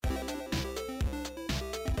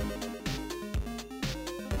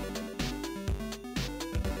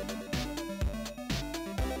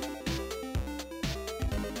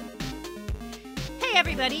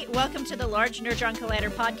everybody. Welcome to the Large Nerdron Collider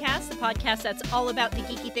podcast, the podcast that's all about the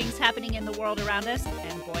geeky things happening in the world around us.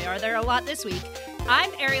 And boy, are there a lot this week. I'm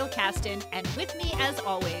Ariel Caston, and with me, as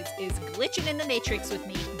always, is glitching in the matrix with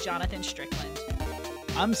me, Jonathan Strickland.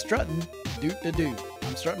 I'm strutting, doot-to-doot.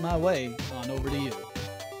 I'm strutting my way on over to you.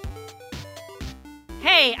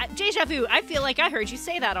 Hey, deja vu, I feel like I heard you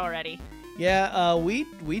say that already. Yeah,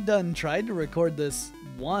 we done tried to record this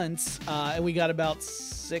once, and we got about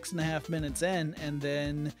 6.5 minutes in, and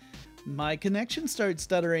then my connection started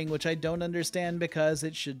stuttering, which I don't understand because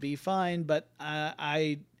it should be fine, but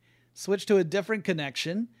I switched to a different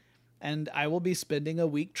connection, and I will be spending a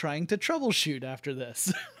week trying to troubleshoot after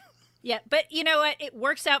this. Yeah, but you know what? It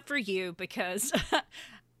works out for you because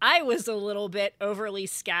I was a little bit overly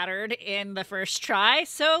scattered in the first try,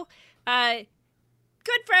 so good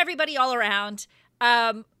for everybody all around.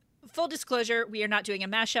 Full disclosure, we are not doing a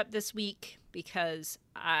mashup this week because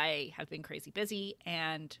I have been crazy busy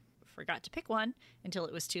and forgot to pick one until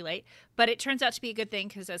it was too late. But it turns out to be a good thing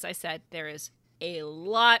because, as I said, there is a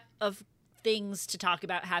lot of things to talk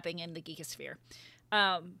about happening in the geekosphere.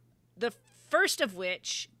 The first of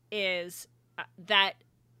which is that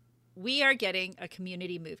we are getting a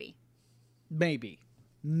Community movie. Maybe.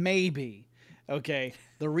 Okay.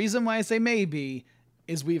 The reason why I say maybe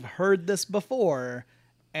is we've heard this before,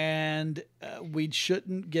 and we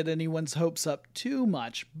shouldn't get anyone's hopes up too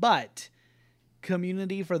much. But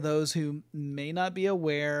Community, for those who may not be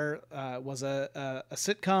aware, was a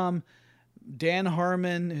sitcom. Dan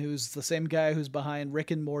Harmon, who's the same guy who's behind Rick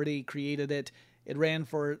and Morty, created it. It ran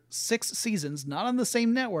for 6 seasons, not on the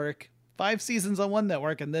same network, 5 seasons on one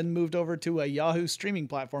network, and then moved over to a Yahoo streaming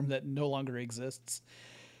platform that no longer exists,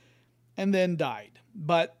 and then died.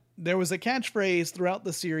 But there was a catchphrase throughout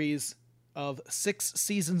the series of 6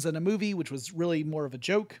 seasons in a movie, which was really more of a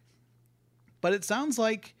joke. But it sounds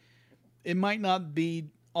like it might not be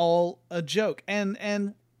all a joke.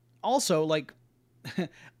 And also, like,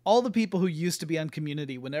 all the people who used to be on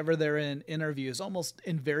Community, whenever they're in interviews, almost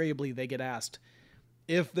invariably they get asked,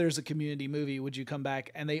 if there's a Community movie, would you come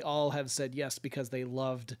back? And they all have said yes because they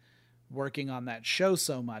loved working on that show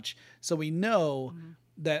so much. So we know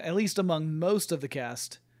that at least among most of the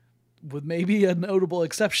cast, with maybe a notable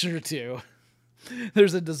exception or two,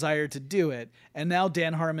 there's a desire to do it. And now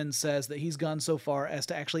Dan Harmon says that he's gone so far as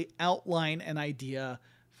to actually outline an idea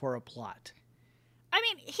for a plot. I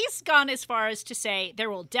mean, he's gone as far as to say there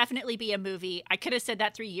will definitely be a movie. I could have said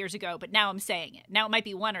that 3 years ago, but now I'm saying it. Now it might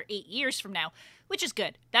be 1 or 8 years from now, which is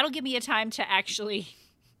good. That'll give me a time to actually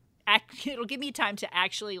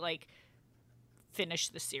like finish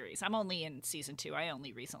the series. I'm only in season 2. I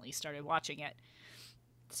only recently started watching it.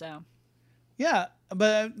 So, yeah,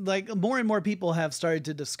 but like more and more people have started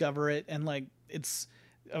to discover it, and like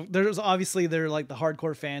there are like the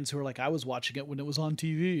hardcore fans who are like, I was watching it when it was on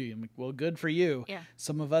TV. I'm like, well, good for you. Yeah.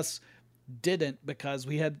 Some of us didn't because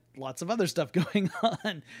we had lots of other stuff going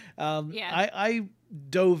on. I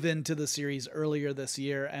dove into the series earlier this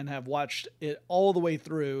year and have watched it all the way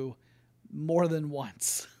through more than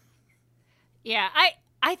once. Yeah,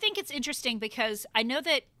 I think it's interesting because I know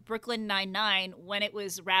that Brooklyn Nine-Nine, when it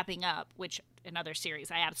was wrapping up, which another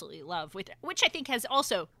series I absolutely love, which I think has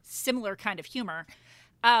also similar kind of humor,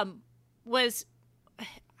 was,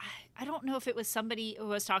 I don't know if it was somebody who I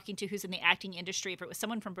was talking to who's in the acting industry, if it was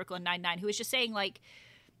someone from Brooklyn Nine-Nine, who was just saying like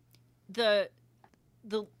the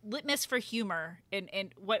litmus for humor and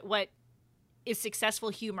what is successful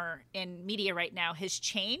humor in media right now has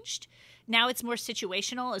changed. Now it's more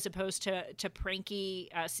situational as opposed to pranky,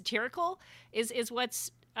 satirical is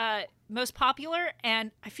what's most popular.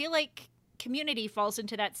 And I feel like Community falls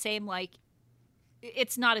into that same, like,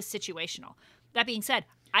 it's not as situational. That being said,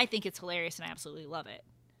 I think it's hilarious and I absolutely love it.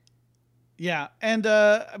 Yeah. And,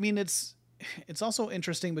 I mean, it's also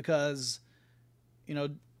interesting because, you know,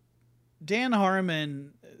 Dan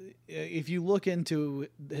Harmon, if you look into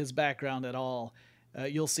his background at all,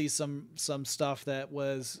 you'll see some stuff that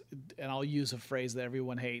was, and I'll use a phrase that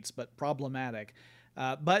everyone hates, but problematic.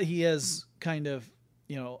 But he has kind of,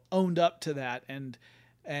 you know, owned up to that and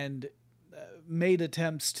made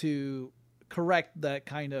attempts to correct that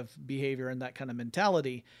kind of behavior and that kind of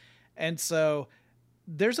mentality. And so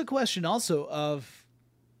there's a question also of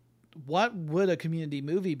what would a Community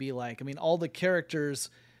movie be like? I mean, all the characters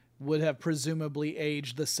would have presumably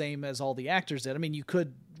aged the same as all the actors did. I mean, you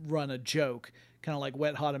could run a joke, kind of like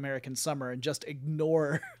Wet Hot American Summer, and just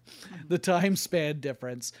ignore the time span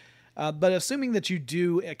difference. But assuming that you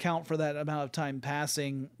do account for that amount of time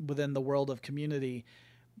passing within the world of Community,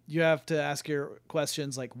 you have to ask your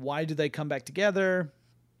questions like, why do they come back together?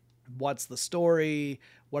 What's the story?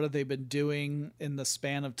 What have they been doing in the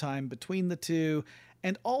span of time between the two?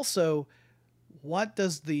 And also, what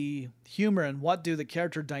does the humor and what do the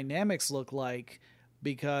character dynamics look like?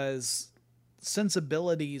 Because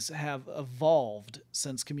sensibilities have evolved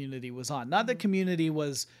since Community was on. Not that Community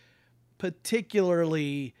was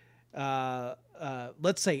particularly,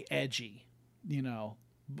 let's say, edgy, you know,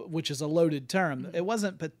 which is a loaded term. It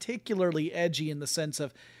wasn't particularly edgy in the sense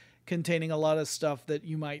of containing a lot of stuff that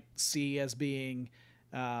you might see as being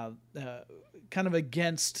kind of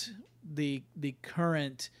against the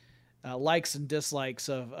current likes and dislikes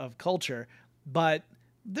of culture, but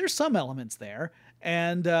there's some elements there,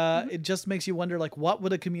 and it just makes you wonder, like, what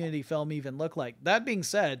would a Community film even look like? That being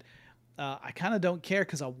said, I kind of don't care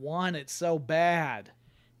because I want it so bad.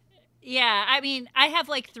 Yeah, I mean, I have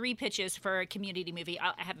like 3 pitches for a Community movie.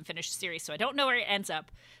 I haven't finished the series, so I don't know where it ends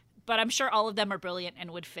up, but I'm sure all of them are brilliant and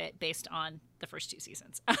would fit based on the first 2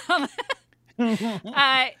 seasons.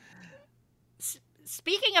 uh,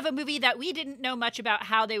 Speaking of a movie that we didn't know much about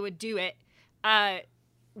how they would do it,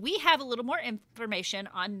 we have a little more information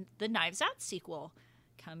on the Knives Out sequel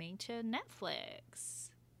coming to Netflix.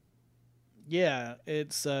 Yeah,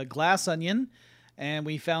 it's Glass Onion, and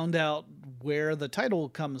we found out where the title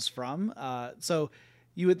comes from. So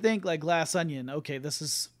you would think, like, Glass Onion, okay, this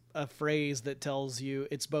is a phrase that tells you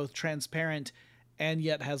it's both transparent and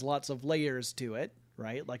yet has lots of layers to it,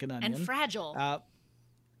 right? Like an onion. And fragile.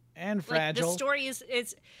 And fragile. Like, the story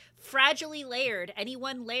is fragilely layered. Any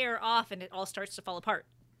one layer off and it all starts to fall apart.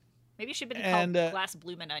 Maybe it should have been called Glass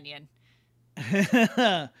Bloomin' Onion.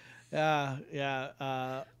 From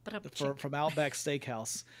Outback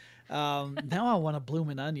Steakhouse. Now I want a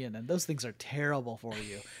bloomin' onion, and those things are terrible for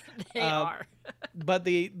you. They are. But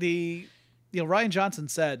Rian Johnson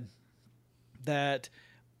said that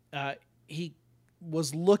he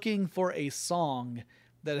was looking for a song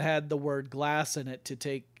that had the word glass in it to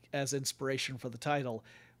take as inspiration for the title,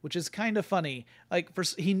 which is kind of funny. Like,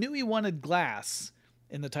 he knew he wanted glass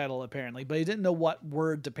in the title, apparently, but he didn't know what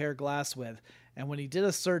word to pair glass with. And when he did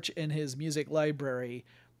a search in his music library,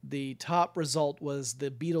 the top result was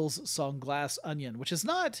the Beatles song Glass Onion, which is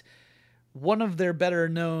not one of their better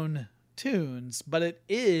known tunes, but it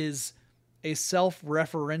is a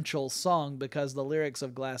self-referential song because the lyrics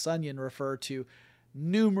of Glass Onion refer to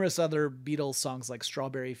numerous other Beatles songs like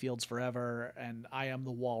Strawberry Fields Forever and I Am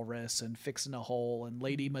the Walrus and Fixin' a Hole and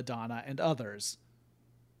Lady Madonna and others.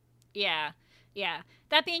 Yeah.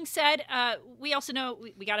 That being said, we also know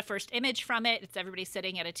we got a first image from it. It's everybody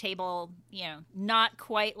sitting at a table, not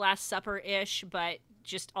quite Last Supper-ish, but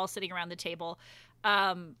just all sitting around the table.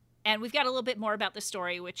 And we've got a little bit more about the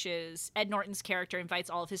story, which is Ed Norton's character invites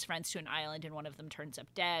all of his friends to an island, and one of them turns up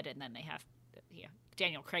dead, and then they have,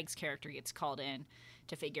 Daniel Craig's character gets called in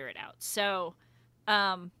to figure it out. So,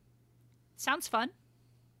 sounds fun.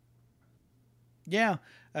 Yeah,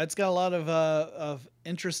 it's got a lot of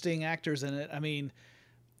interesting actors in it. I mean,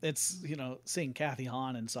 it's, seeing Kathy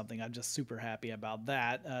Hahn in something, I'm just super happy about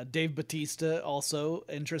that. Dave Bautista, also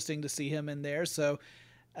interesting to see him in there. So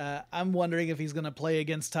I'm wondering if he's going to play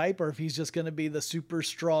against type or if he's just going to be the super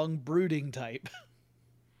strong brooding type.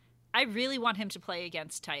 I really want him to play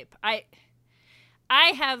against type. I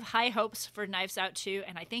have high hopes for Knives Out 2,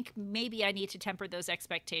 and I think maybe I need to temper those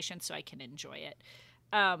expectations so I can enjoy it.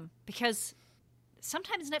 Because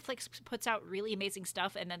sometimes Netflix puts out really amazing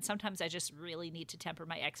stuff, and then sometimes I just really need to temper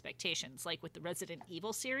my expectations. Like with the Resident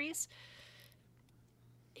Evil series,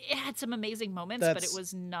 it had some amazing moments, but it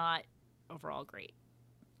was not overall great.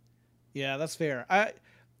 Yeah, that's fair.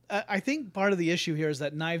 I think part of the issue here is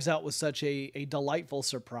that Knives Out was such a delightful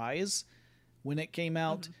surprise when it came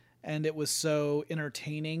out, and it was so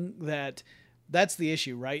entertaining that's the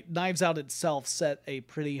issue, right? Knives Out itself set a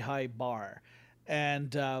pretty high bar.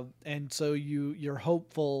 And so you're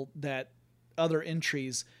hopeful that other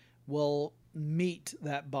entries will meet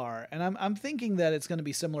that bar. And I'm thinking that it's going to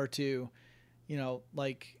be similar to,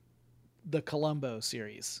 like the Columbo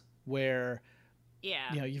series, where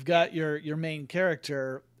you've got your main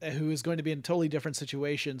character who is going to be in totally different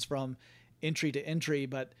situations from entry to entry,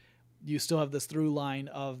 but you still have this through line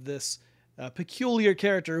of this peculiar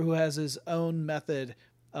character who has his own method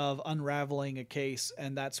of unraveling a case,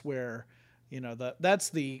 and that's where that's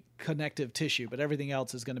the connective tissue, but everything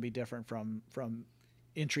else is going to be different from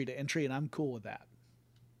entry to entry, and I'm cool with that.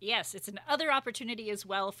 Yes, it's another opportunity as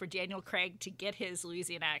well for Daniel Craig to get his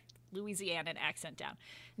Louisianan accent down.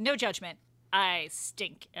 No judgment. I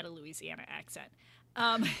stink at a Louisiana accent.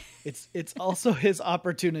 It's also his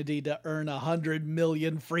opportunity to earn $100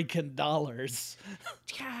 million freaking dollars.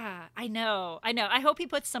 Yeah, I know. I hope he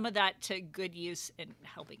puts some of that to good use in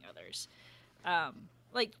helping others.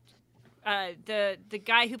 The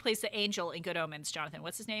guy who plays the angel in Good Omens, Jonathan.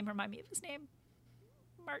 What's his name? Remind me of his name.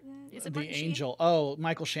 Martin? Is it The Martin Sheen? Angel. Oh,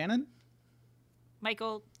 Michael Shannon?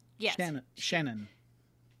 Michael. Yes. Shannon.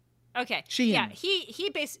 Okay. Sheehan.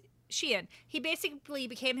 Yeah. Sheehan. He basically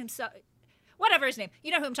became himself. Whatever his name.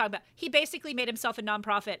 You know who I'm talking about. He basically made himself a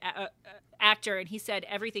nonprofit actor, and he said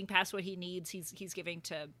everything past what he needs, he's giving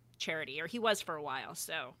to charity, or he was for a while.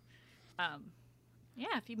 So,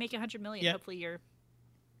 yeah, if you make $100 million, hopefully you're.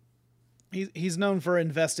 He's known for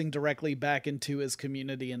investing directly back into his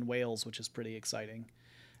community in Wales, which is pretty exciting.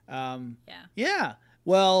 Yeah.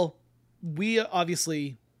 Well, we're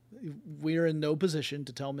in no position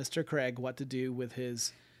to tell Mr. Craig what to do with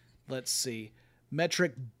his, let's see,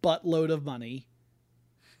 metric buttload of money.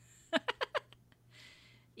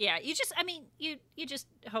 Yeah, you just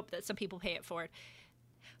hope that some people pay it forward.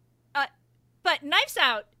 But Knives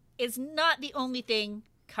Out is not the only thing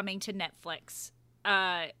coming to Netflix.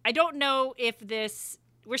 I don't know if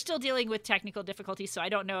we're still dealing with technical difficulties, so I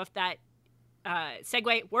don't know if that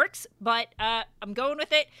segue works, but I'm going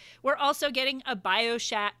with it. We're also getting a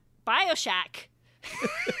Bioshock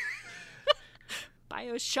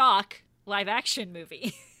live action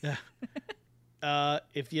movie.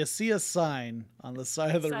 If you see a sign on the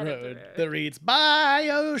side of the road that reads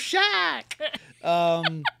Bioshock,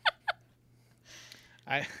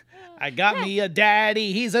 I got me a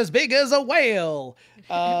daddy. He's as big as a whale.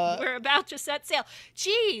 We're about to set sail.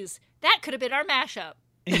 Jeez, that could have been our mashup.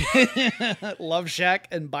 Love Shack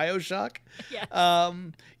and Bioshock. Yes.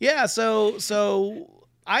 Yeah. So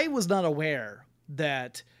I was not aware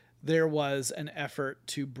that there was an effort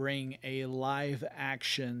to bring a live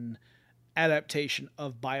action adaptation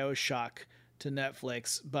of Bioshock to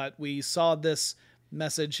Netflix, but we saw this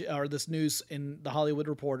message or this news in the Hollywood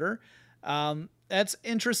Reporter. That's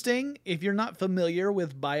interesting. If you're not familiar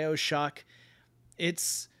with Bioshock,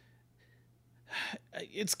 it's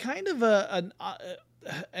kind of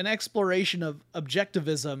an exploration of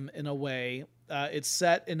objectivism in a way. It's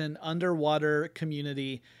set in an underwater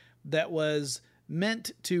community that was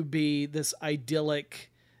meant to be this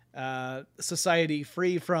idyllic society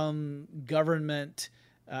free from government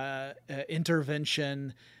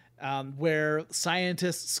intervention, where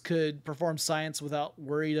scientists could perform science without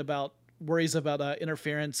worries about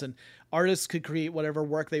interference, and artists could create whatever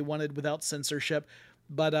work they wanted without censorship.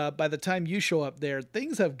 But by the time you show up there,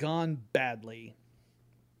 things have gone badly.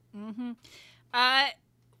 Mm-hmm. I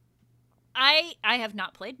have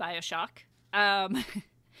not played Bioshock.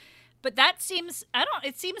 But that seems,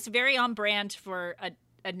 it seems very on brand for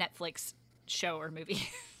a Netflix show or movie.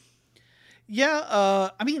 Yeah,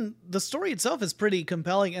 I mean, the story itself is pretty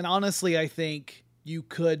compelling, and honestly, I think you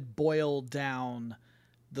could boil down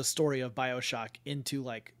the story of Bioshock into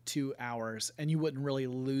like 2 hours, and you wouldn't really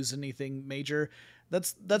lose anything major.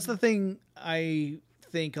 That's the thing I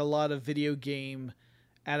think a lot of video game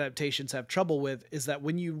adaptations have trouble with, is that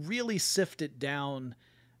when you really sift it down,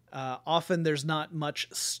 often there's not much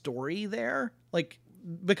story there, like,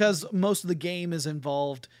 because most of the game is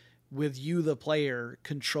involved with you, the player,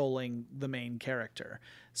 controlling the main character.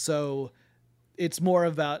 So it's more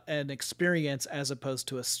about an experience as opposed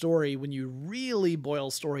to a story. When you really boil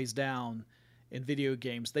stories down in video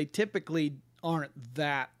games, they typically aren't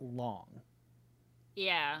that long.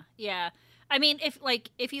 Yeah. I mean,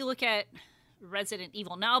 if you look at Resident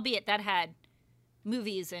Evil, now albeit that had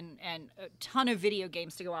movies and a ton of video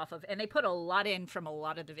games to go off of, and they put a lot in from a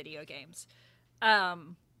lot of the video games,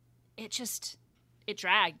 it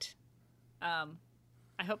dragged.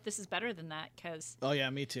 I hope this is better than that, because oh yeah,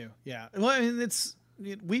 me too. Yeah, well, I mean,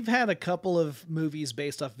 we've had a couple of movies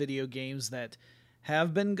based off video games that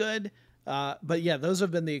have been good, but yeah, those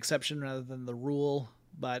have been the exception rather than the rule.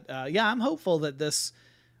 But yeah, I'm hopeful that this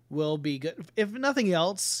will be good. If nothing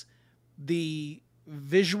else, the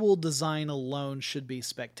visual design alone should be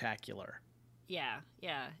spectacular. Yeah,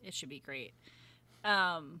 it should be great.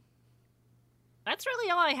 That's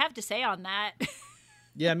really all I have to say on that.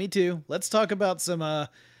 Yeah, me too. Let's talk about some a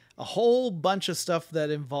whole bunch of stuff that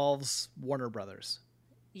involves Warner Brothers.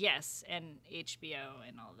 Yes, and HBO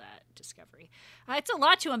and all that, Discovery. It's a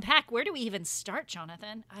lot to unpack. Where do we even start,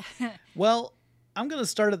 Jonathan? Well, I'm going to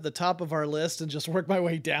start at the top of our list and just work my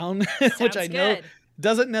way down, which I know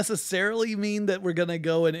doesn't necessarily mean that we're going to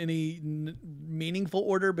go in any meaningful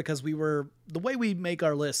order, because the way we make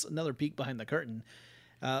our lists, another peek behind the curtain,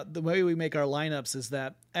 the way we make our lineups is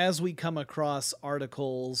that as we come across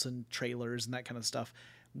articles and trailers and that kind of stuff,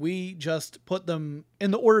 we just put them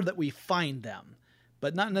in the order that we find them,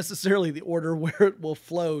 but not necessarily the order where it will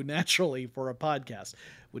flow naturally for a podcast,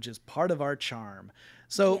 which is part of our charm.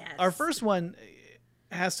 So yes. Our first one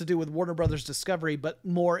has to do with Warner Brothers Discovery, but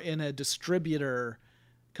more in a distributor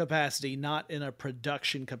capacity, not in a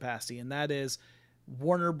production capacity. And that is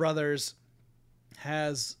Warner Brothers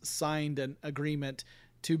has signed an agreement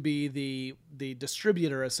to be the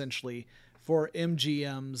distributor essentially for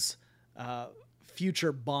MGM's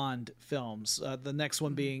future Bond films. The next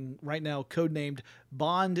one being right now codenamed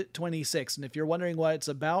Bond 26. And if you're wondering what it's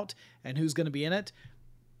about and who's going to be in it,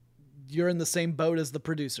 you're in the same boat as the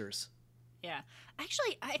producers. Yeah.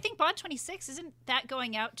 Actually, I think Bond 26, isn't that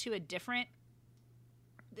going out to a different...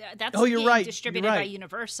 That's you're right. distributed by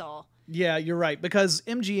Universal. Yeah, you're right. Because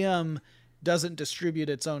MGM doesn't distribute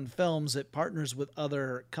its own films. It partners with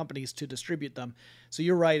other companies to distribute them. So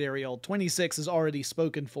you're right, Ariel. 26 is already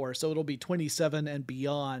spoken for. So it'll be 27 and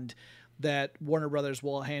beyond that Warner Brothers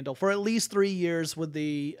will handle for at least 3 years, with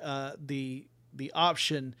the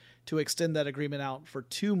option to extend that agreement out for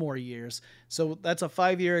 2 more years. So that's a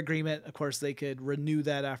 5-year agreement. Of course, they could renew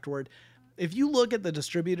that afterward. If you look at the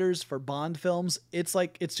distributors for Bond films, it's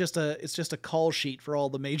just a call sheet for all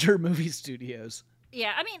the major movie studios.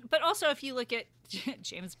 Yeah, I mean, but also if you look at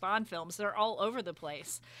James Bond films, they're all over the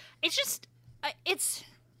place. It's just, it's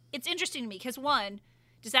interesting to me because, one,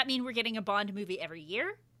 does that mean we're getting a Bond movie every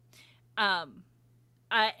year? And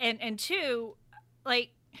two,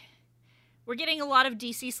 like, we're getting a lot of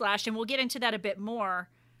DC slash, and we'll get into that a bit more,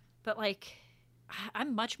 but like,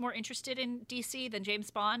 I'm much more interested in DC than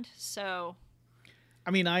James Bond, so...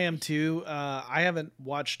 I mean, I am too. I haven't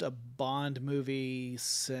watched a Bond movie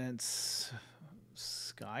since...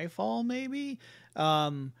 Skyfall, maybe.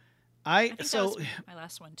 I think that was my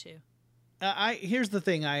last one too. Here's the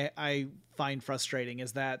thing I find frustrating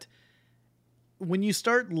is that when you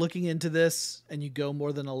start looking into this and you go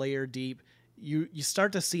more than a layer deep, you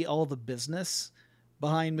start to see all the business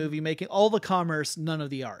behind movie making, all the commerce, none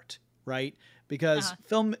of the art, right? Because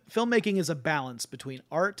filmmaking is a balance between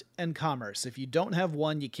art and commerce. If you don't have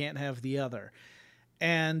one, you can't have the other.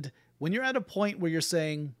 And when you're at a point where you're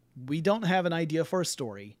saying, we don't have an idea for a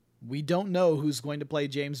story, we don't know who's going to play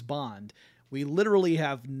James Bond, we literally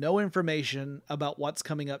have no information about what's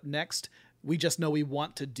coming up next, we just know we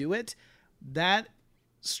want to do it, that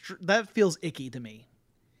feels icky to me.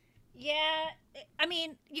 Yeah, I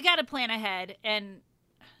mean, you got to plan ahead,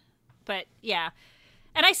 but yeah.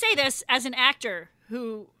 And I say this as an actor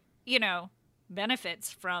who,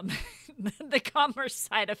 benefits from the commerce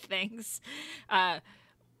side of things.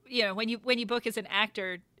 When you book as an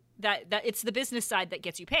actor, that it's the business side that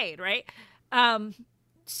gets you paid, right?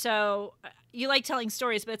 So you like telling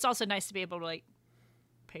stories, but it's also nice to be able to like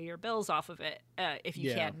pay your bills off of it if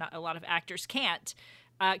you can. Not a lot of actors can't.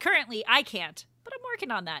 Currently, I can't, but I'm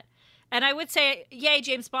working on that. And I would say, yay,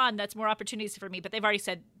 James Bond, that's more opportunities for me. But they've already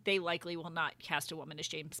said they likely will not cast a woman as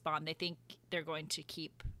James Bond. They think they're going to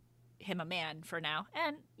keep him a man for now.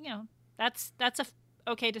 And, that's a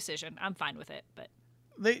okay decision. I'm fine with it. But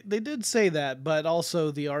They did say that, but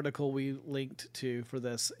also the article we linked to for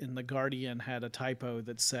this in The Guardian had a typo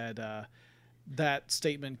that said that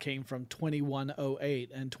statement came from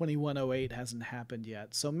 2108, and 2108 hasn't happened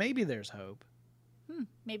yet. So maybe there's hope.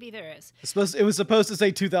 Maybe there is. It was supposed to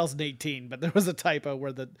say 2018, but there was a typo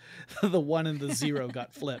where the 1 and the 0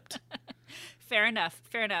 got flipped. Fair enough.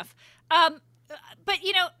 But,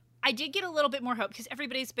 I did get a little bit more hope because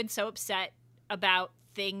everybody's been so upset about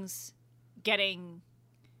things getting...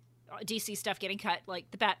 DC stuff getting cut, like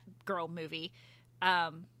the Batgirl movie.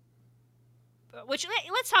 Which,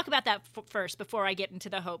 let's talk about that first before I get into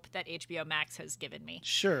the hope that HBO Max has given me.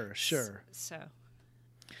 Sure. So,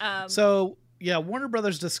 yeah, Warner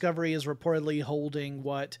Brothers Discovery is reportedly holding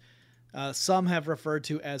what some have referred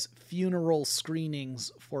to as funeral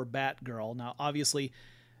screenings for Batgirl. Now, obviously,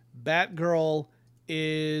 Batgirl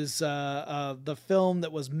is the film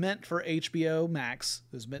that was meant for HBO Max.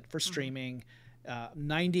 It was meant for streaming.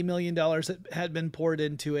 $90 million had been poured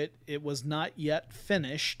into it. It was not yet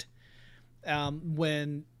finished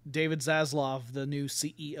when David Zaslav, the new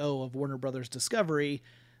CEO of Warner Brothers Discovery,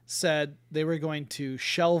 said they were going to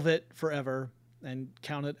shelve it forever and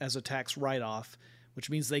count it as a tax write-off, which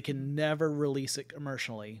means they can never release it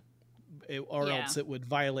commercially, else it would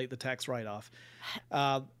violate the tax write-off.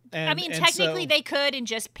 Technically they could and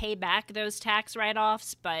just pay back those tax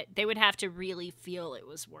write-offs, but they would have to really feel it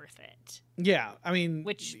was worth it. Yeah, I mean...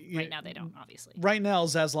 Which right now they don't, obviously. Right now,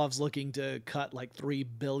 Zaslav's looking to cut like $3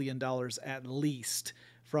 billion at least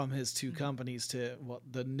from his two companies to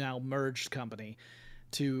the now merged company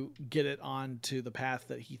to get it on to the path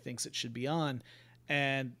that he thinks it should be on.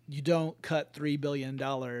 And you don't cut $3 billion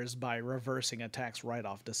by reversing a tax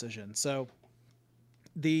write-off decision. So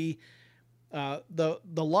the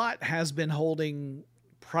lot has been holding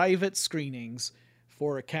private screenings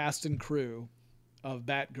for a cast and crew of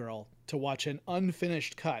Batgirl to watch an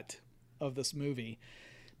unfinished cut of this movie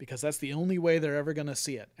because that's the only way they're ever going to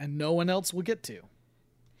see it, and no one else will get to.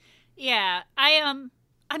 Yeah, I'm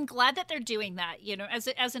glad that they're doing that. You know, as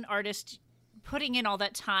an artist, putting in all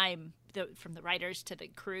that time, from the writers to the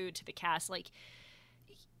crew to the cast, like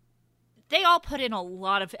they all put in a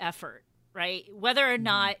lot of effort, right? Whether or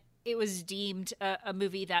not it was deemed a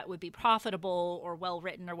movie that would be profitable or well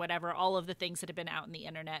written or whatever, all of the things that have been out in the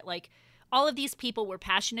internet, like all of these people were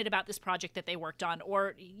passionate about this project that they worked on,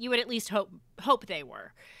 or you would at least hope they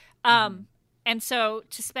were. And so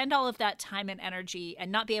to spend all of that time and energy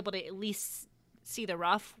and not be able to at least see the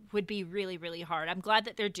rough would be really, really hard. I'm glad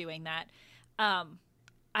that they're doing that.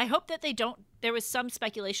 I hope that they don't. There was some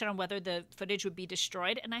speculation on whether the footage would be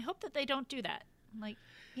destroyed, and I hope that they don't do that. Like,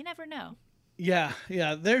 you never know. Yeah.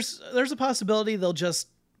 There's a possibility they'll just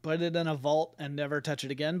put it in a vault and never touch it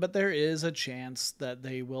again, but there is a chance that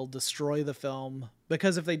they will destroy the film,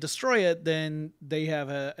 because if they destroy it, then they have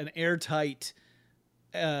an airtight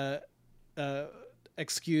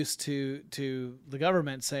excuse to the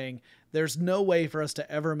government saying there's no way for us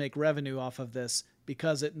to ever make revenue off of this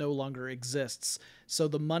because it no longer exists. So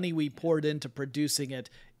the money we poured into producing it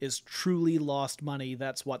is truly lost money.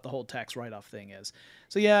 That's what the whole tax write-off thing is.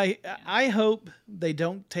 So yeah, I hope they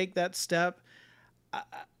don't take that step.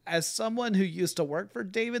 As someone who used to work for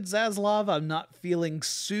David Zaslav, I'm not feeling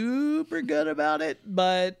super good about it,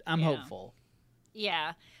 but I'm hopeful.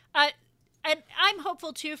 Yeah. And I'm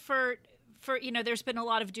hopeful too for, you know, there's been a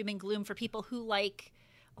lot of doom and gloom for people who like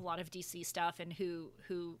a lot of DC stuff and who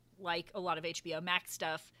like a lot of HBO Max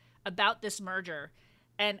stuff about this merger.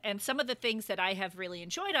 And some of the things that I have really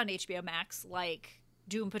enjoyed on HBO Max, like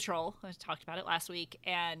Doom Patrol, I talked about it last week,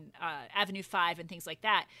 and Avenue 5 and things like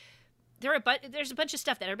that. There's a bunch of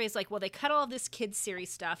stuff that everybody's like, well, they cut all of this kids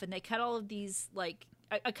series stuff, and they cut all of these, like,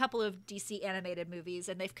 a couple of DC animated movies,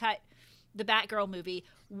 and they've cut the Batgirl movie.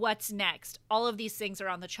 What's next? All of these things are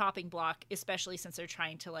on the chopping block, especially since they're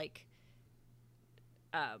trying to, like,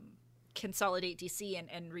 consolidate DC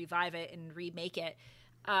and revive it and remake it.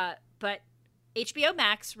 But HBO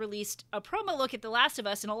Max released a promo look at The Last of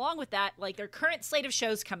Us, and along with that, like, their current slate of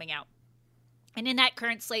shows coming out. And in that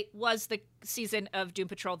current slate was the season of Doom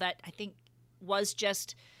Patrol that I think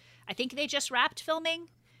they just wrapped filming.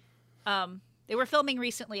 They were filming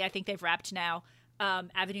recently. I think they've wrapped now.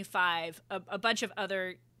 Avenue 5, a bunch of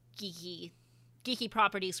other geeky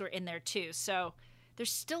properties were in there too. So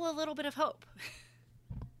there's still a little bit of hope.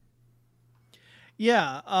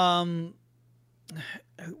 Yeah.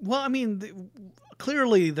 Well, I mean,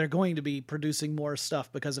 clearly they're going to be producing more stuff,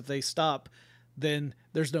 because if they stop, then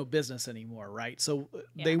there's no business anymore, right? So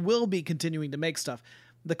they will be continuing to make stuff.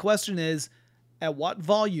 The question is, at what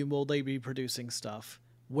volume will they be producing stuff?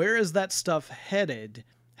 Where is that stuff headed?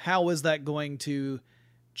 How is that going to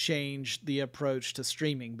change the approach to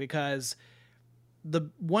streaming? Because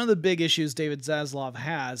one of the big issues David Zaslav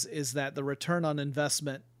has is that the return on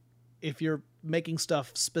investment, if you're making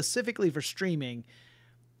stuff specifically for streaming,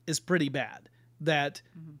 is pretty bad. That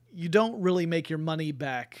you don't really make your money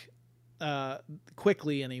back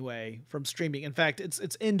quickly anyway from streaming. In fact,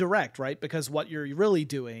 it's indirect, right? Because what you're really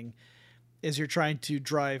doing is you're trying to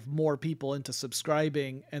drive more people into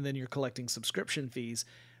subscribing, and then you're collecting subscription fees.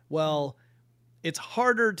 Well, it's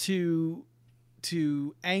harder to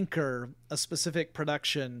anchor a specific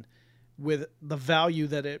production with the value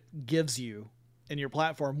that it gives you in your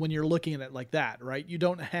platform when you're looking at it like that, right? You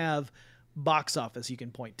don't have box office you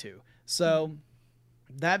can point to. So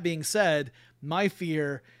that being said, my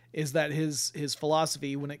fear is that his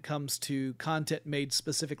philosophy when it comes to content made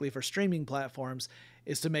specifically for streaming platforms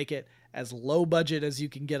is to make it as low budget as you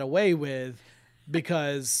can get away with,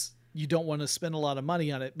 because you don't want to spend a lot of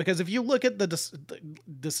money on it. Because if you look at this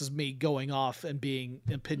is me going off and being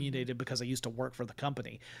opinionated because I used to work for the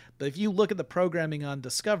company, but if you look at the programming on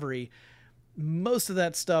Discovery, most of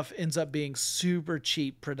that stuff ends up being super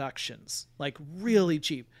cheap productions, like really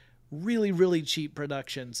cheap, really, really cheap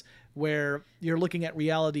productions, where you're looking at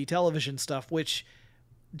reality television stuff, which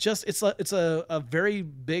just it's a very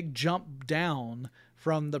big jump down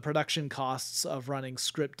from the production costs of running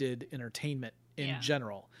scripted entertainment in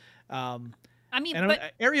general. I mean, and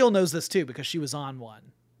but Ariel knows this too, because she was on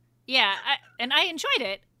one. Yeah, and I enjoyed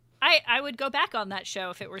it. I would go back on that show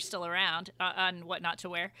if it were still around, on What Not to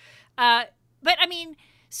Wear. But I mean,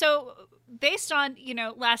 so based on, you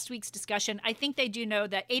know, last week's discussion, I think they do know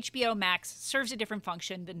that HBO Max serves a different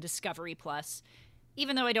function than Discovery Plus,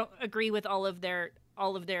 even though I don't agree with all of their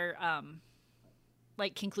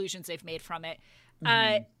like conclusions they've made from it.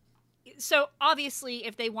 So obviously,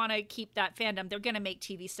 if they want to keep that fandom, they're going to make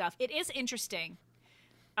TV stuff. It is interesting,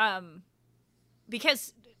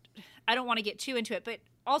 because I don't want to get too into it, but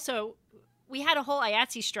also we had a whole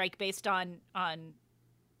IATSE strike based on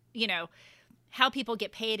you know, how people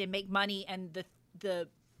get paid and make money, and the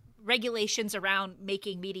regulations around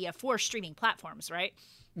making media for streaming platforms, right?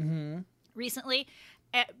 Mm-hmm. Recently.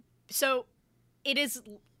 So it is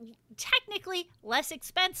technically less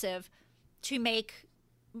expensive to make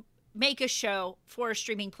a show for a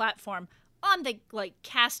streaming platform on the like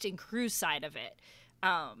cast and crew side of it,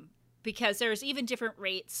 because there's even different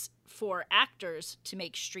rates for actors to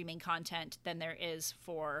make streaming content than there is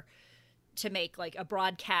to make like a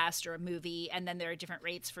broadcast or a movie, and then there are different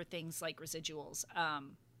rates for things like residuals.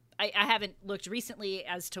 I haven't looked recently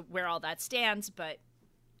as to where all that stands, but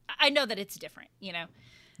I know that it's different, you know?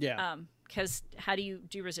 Yeah. Because how do you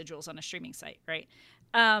do residuals on a streaming site, right?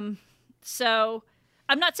 So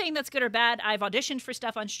I'm not saying that's good or bad. I've auditioned for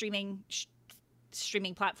stuff on streaming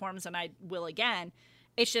platforms, and I will again.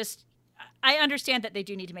 It's just, I understand that they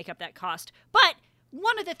do need to make up that cost. But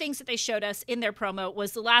one of the things that they showed us in their promo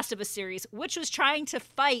was the Last of Us series, which was trying to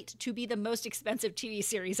fight to be the most expensive TV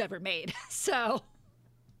series ever made. So...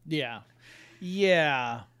 Yeah.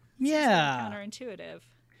 counterintuitive.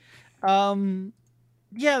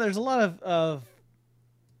 Yeah, there's a lot of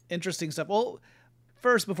interesting stuff. Well,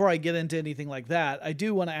 first, before I get into anything like that, I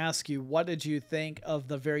do want to ask you, what did you think of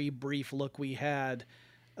the very brief look we had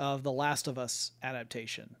of the Last of Us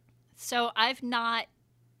adaptation? So I've not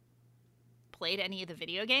played any of the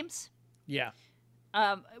video games. Yeah.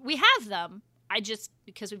 We have them.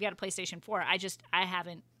 Because we've got a PlayStation 4, I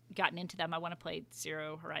haven't gotten into them. I want to play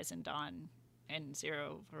Zero Horizon Dawn and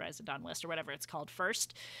Zero Horizon Dawn West, or whatever it's called,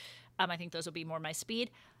 first. I think those will be more my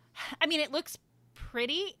speed. I mean, it looks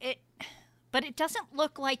pretty, but it doesn't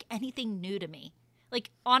look like anything new to me. Like,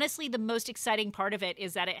 honestly, the most exciting part of it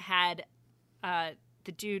is that it had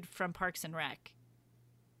the dude from Parks and Rec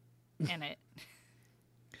in it.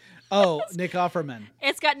 Oh, Nick Offerman.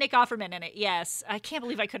 It's got Nick Offerman in it, yes. I can't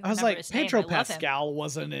believe I couldn't remember his name. Pedro Pascal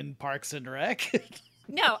wasn't in Parks and Rec.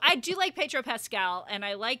 No, I do like Pedro Pascal, and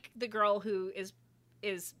I like the girl who is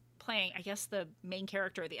playing, I guess, the main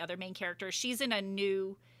character or the other main character. She's in a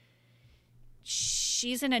new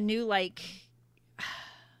like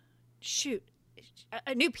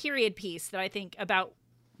a new period piece that I think about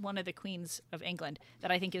one of the queens of England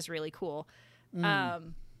that I think is really cool.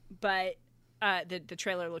 But the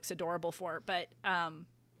trailer looks adorable for it. But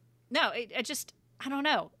no, I don't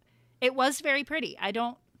know. It was very pretty.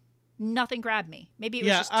 Nothing grabbed me. Maybe it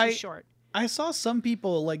was just too short. I saw some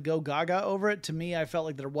people like go gaga over it. To me, I felt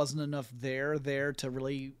like there wasn't enough there to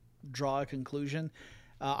really draw a conclusion.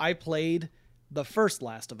 I played the first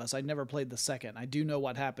Last of Us. I never played the second. I do know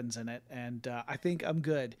what happens in it, and I think I'm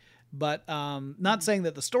good. But not saying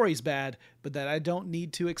that the story's bad, but that I don't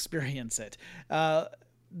need to experience it.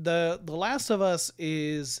 The Last of Us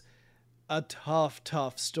is a tough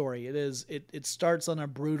story. It is. It starts on a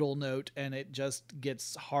brutal note, and it just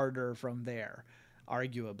gets harder from there,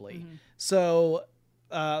 arguably. Mm-hmm. So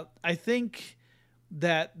I think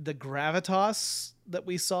that the gravitas that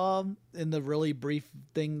we saw in the really brief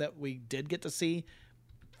thing that we did get to see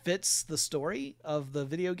fits the story of the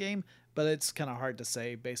video game, but it's kind of hard to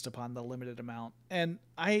say based upon the limited amount. And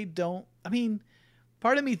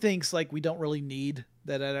part of me thinks like we don't really need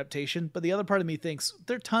that adaptation, but the other part of me thinks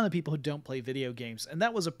there are a ton of people who don't play video games, and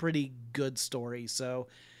that was a pretty good story. So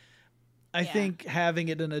I think having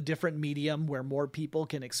it in a different medium where more people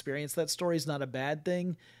can experience that story is not a bad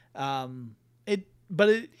thing.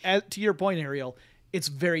 But to your point, Ariel, it's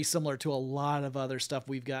very similar to a lot of other stuff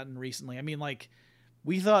we've gotten recently. I mean, like,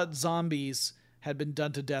 we thought zombies had been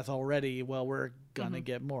done to death already. Well, we're gonna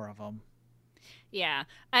get more of them. Yeah.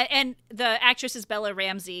 And the actress is Bella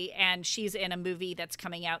Ramsey, and she's in a movie that's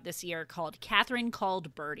coming out this year called Catherine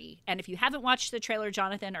Called Birdie. And if you haven't watched the trailer,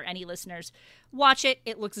 Jonathan, or any listeners, watch it.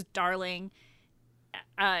 It looks darling.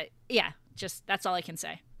 Just that's all I can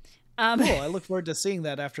say. Cool. I look forward to seeing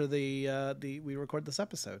that after we record this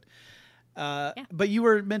episode. But you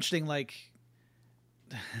were mentioning, like,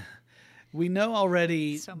 we know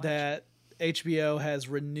already that HBO has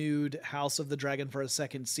renewed House of the Dragon for a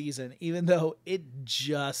second season, even though it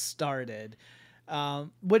just started,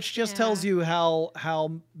 which just tells you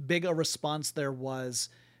how big a response there was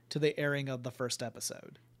to the airing of the first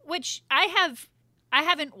episode. Which I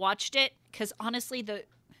haven't watched it because honestly,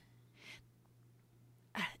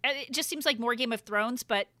 it just seems like more Game of Thrones,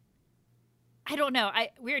 but I don't know. I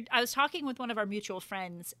was talking with one of our mutual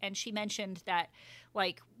friends, and she mentioned that,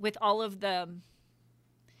 like, with all of the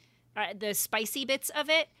spicy bits of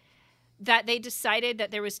it, that they decided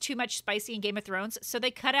that there was too much spicy in Game of Thrones, so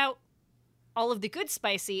they cut out all of the good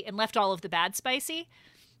spicy and left all of the bad spicy.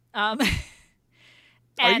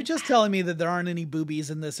 Are you just telling me that there aren't any boobies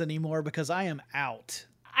in this anymore? Because I am out.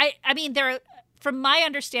 I mean, there are, from my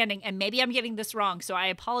understanding, and maybe I'm getting this wrong, so I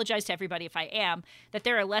apologize to everybody if I am, that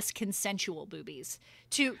there are less consensual boobies.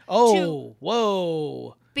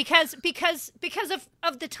 Whoa. Because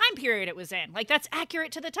of the time period it was in. Like, that's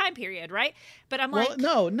accurate to the time period, right? But I'm like...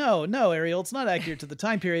 Well, no, Ariel. It's not accurate to the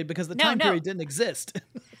time period because the time period didn't exist.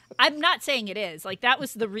 I'm not saying it is. Like, that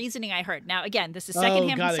was the reasoning I heard. Now, again, this is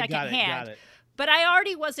secondhand from secondhand. Got it. But I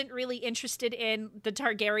already wasn't really interested in the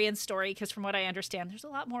Targaryen story because from what I understand, there's a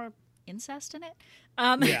lot more incest in it.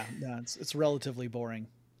 It's relatively boring.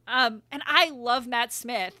 And I love Matt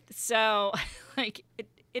Smith, so like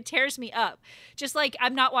it tears me up. Just like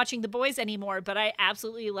I'm not watching The Boys anymore, but I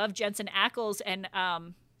absolutely love Jensen Ackles, and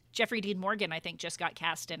Jeffrey Dean Morgan, I think, just got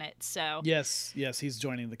cast in it. So yes, he's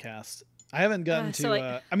joining the cast. I haven't gotten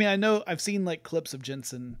to. I mean, I know I've seen like clips of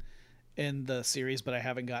Jensen in the series, but I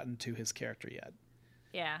haven't gotten to his character yet.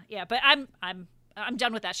 Yeah, but I'm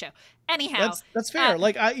done with that show. Anyhow, that's fair.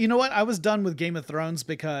 You know what? I was done with Game of Thrones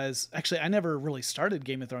because actually I never really started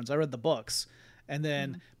Game of Thrones. I read the books, and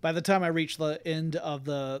then by the time I reached the end of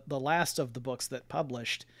the last of the books that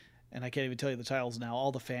published, and I can't even tell you the titles now.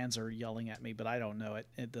 All the fans are yelling at me, but I don't know it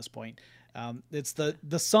at this point. It's the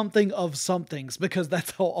something of somethings because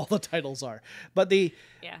that's how all the titles are. But the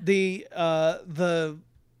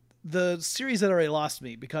series that already lost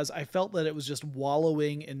me because I felt that it was just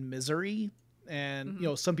wallowing in misery. And,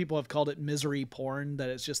 some people have called it misery porn, that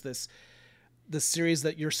it's just this series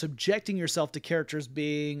that you're subjecting yourself to characters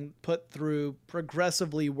being put through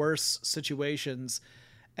progressively worse situations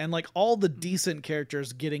and like all the decent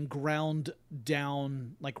characters getting ground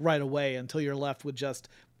down like right away until you're left with just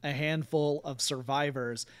a handful of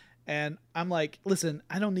survivors. And I'm like, listen,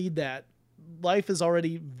 I don't need that. Life is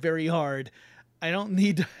already very hard. I don't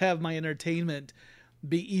need to have my entertainment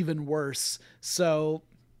be even worse. So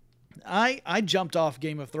I jumped off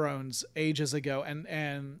Game of Thrones ages ago,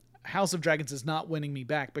 and House of Dragons is not winning me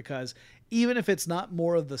back because even if it's not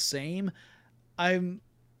more of the same, I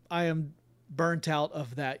am burnt out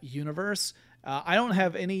of that universe. I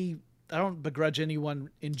don't begrudge anyone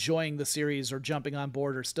enjoying the series or jumping on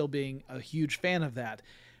board or still being a huge fan of that.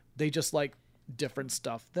 They just like different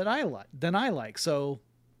stuff than I like. So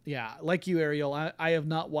yeah, like you, Ariel, I have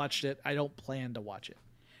not watched it. I don't plan to watch it.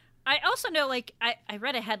 I also know, like, I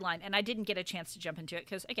read a headline, and I didn't get a chance to jump into it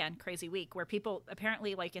because, again, crazy week, where people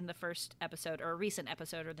apparently, like, in the first episode or a recent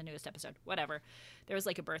episode or the newest episode, whatever, there was,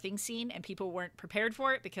 like, a birthing scene, and people weren't prepared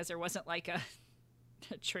for it because there wasn't, like, a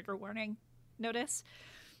trigger warning notice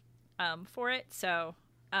for it. So,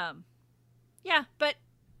 yeah, but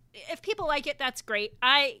if people like it, that's great.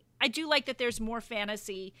 I do like that there's more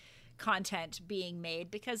fantasy content being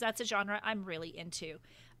made because that's a genre I'm really into.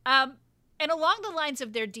 And along the lines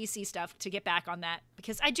of their DC stuff, to get back on that,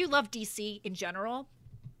 because I do love DC in general,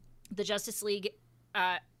 the Justice League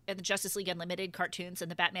and the Justice League Unlimited cartoons and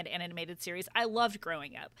the Batman animated series, I loved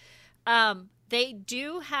growing up. They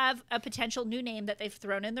do have a potential new name that they've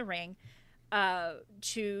thrown in the ring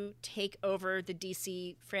to take over the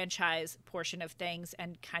DC franchise portion of things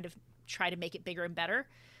and kind of try to make it bigger and better,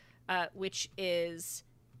 which is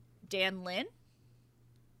Dan Lin.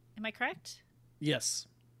 Am I correct? Yes.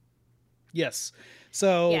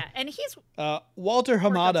 So yeah, and he's Walter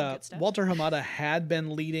Hamada had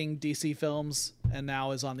been leading DC films and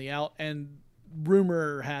now is on the out. And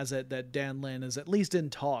rumor has it that Dan Lin is at least in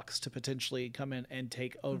talks to potentially come in and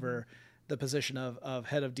take over the position of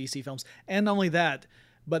head of DC films. And not only that,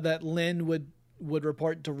 but that Lin would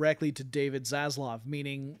report directly to David Zaslav,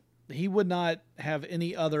 meaning he would not have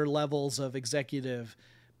any other levels of executive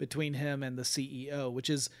between him and the CEO, which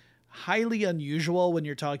is highly unusual when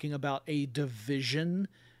you're talking about a division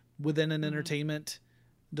within an entertainment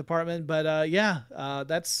department. But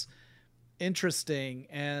that's interesting.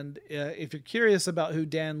 And if you're curious about who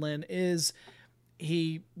Dan Lin is,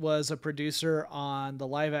 he was a producer on the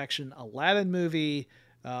live action Aladdin movie,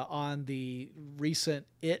 on the recent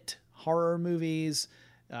It horror movies,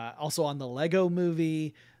 also on the Lego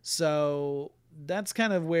movie. So that's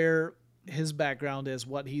kind of where his background is,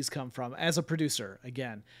 what he's come from as a producer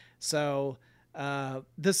again. So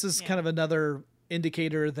this is kind of another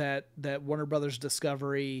indicator that Warner Brothers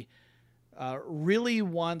Discovery really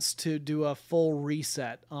wants to do a full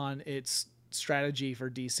reset on its strategy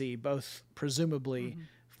for DC, both presumably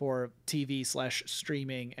for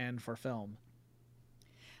TV/streaming and for film.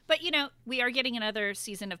 But, we are getting another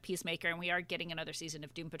season of Peacemaker and we are getting another season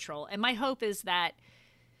of Doom Patrol. And my hope is that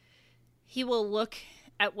he will look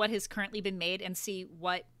at what has currently been made and see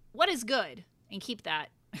what is good and keep that.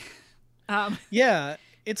 Yeah,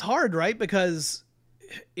 it's hard, right? Because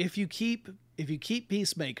if you keep if you keep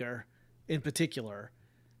Peacemaker in particular,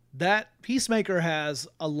 that Peacemaker has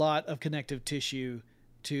a lot of connective tissue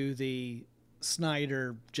to the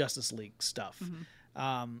Snyder Justice League stuff,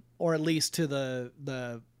 or at least to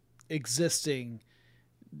the existing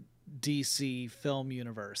DC film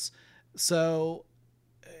universe. So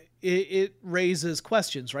it raises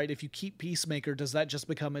questions, right? If you keep Peacemaker, does that just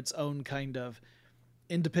become its own kind of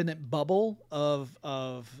independent bubble of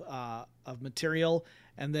material,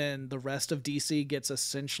 and then the rest of DC gets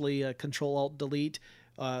essentially a Control-Alt-Delete?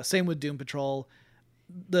 Same with Doom Patrol.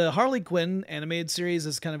 The Harley Quinn animated series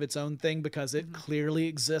is kind of its own thing because it clearly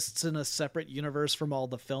exists in a separate universe from all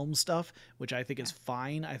the film stuff, which I think is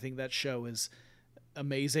fine. I think that show is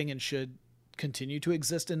amazing and should continue to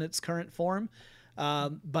exist in its current form.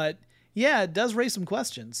 But yeah, it does raise some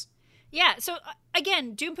questions. Yeah, so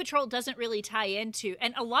again, Doom Patrol doesn't really tie into,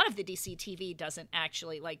 and a lot of the DC TV doesn't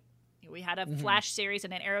actually, like, we had a Flash series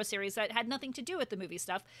and an Arrow series that had nothing to do with the movie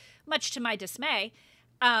stuff, much to my dismay.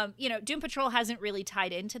 Doom Patrol hasn't really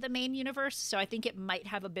tied into the main universe, so I think it might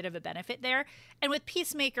have a bit of a benefit there. And with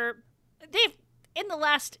Peacemaker, they've in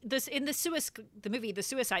the movie The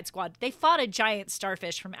Suicide Squad, they fought a giant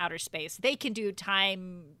starfish from outer space. They can do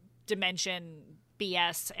time dimension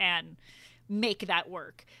BS and make that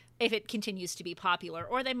work if it continues to be popular,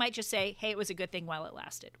 or they might just say, hey, it was a good thing while it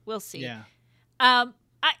lasted. We'll see. Yeah. And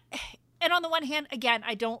on the one hand, again,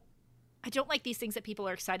 I don't like these things that people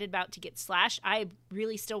are excited about to get slashed. I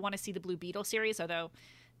really still want to see the Blue Beetle series, although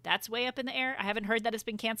that's way up in the air. I haven't heard that it's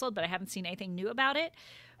been canceled, but I haven't seen anything new about it.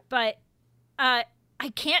 But I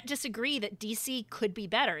can't disagree that DC could be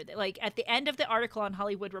better. Like, at the end of the article on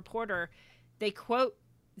Hollywood Reporter, they quote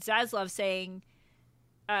Zaslav saying,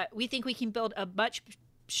 we think we can build a much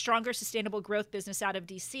stronger, sustainable growth business out of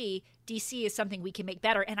DC. DC is something we can make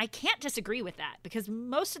better. And I can't disagree with that because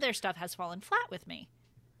most of their stuff has fallen flat with me.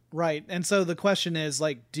 Right. And so the question is,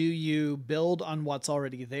 like, do you build on what's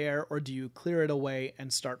already there, or do you clear it away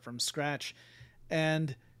and start from scratch?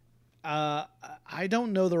 And I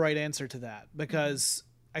don't know the right answer to that, because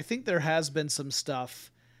I think there has been some stuff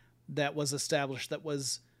that was established that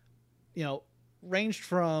was, ranged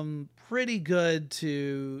from pretty good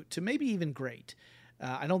to maybe even great.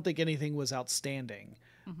 I don't think anything was outstanding,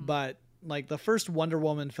 but like the first Wonder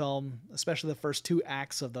Woman film, especially the first 2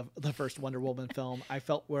 acts of the first Wonder Woman film, I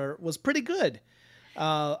felt was pretty good.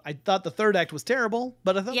 I thought the 3rd act was terrible,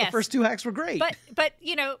 but I thought the first 2 acts were great. But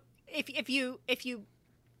if you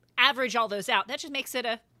average all those out, that just makes it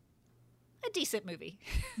a decent movie.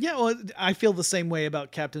 Yeah, well, I feel the same way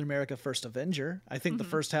about Captain America: First Avenger. I think the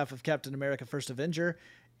first half of Captain America: First Avenger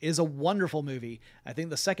is a wonderful movie. I think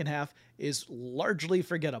the second half is largely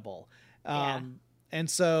forgettable. And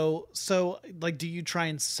so like, do you try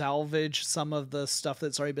and salvage some of the stuff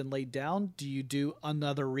that's already been laid down? Do you do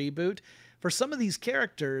another reboot? For some of these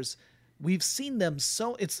characters, we've seen them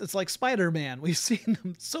it's like Spider-Man. We've seen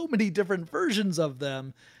them, so many different versions of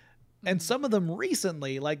them. And some of them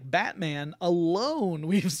recently, like Batman alone,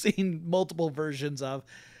 we've seen multiple versions of.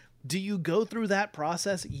 Do you go through that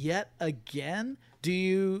process yet again? Do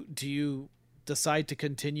you decide to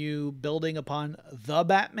continue building upon the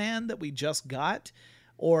Batman that we just got?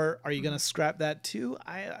 Or are you going to scrap that too?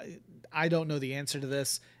 I don't know the answer to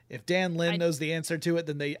this. If Dan Lin knows the answer to it,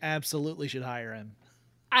 then they absolutely should hire him.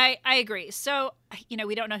 I agree. So,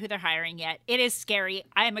 we don't know who they're hiring yet. It is scary.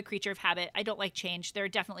 I am a creature of habit. I don't like change. There are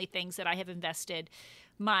definitely things that I have invested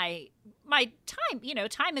my time.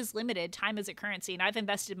 Time is limited. Time is a currency. And I've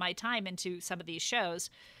invested my time into some of these shows.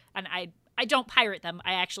 And I don't pirate them.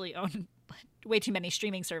 I actually own way too many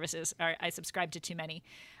streaming services. Or I subscribe to too many.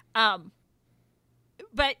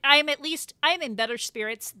 But I am in better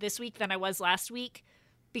spirits this week than I was last week,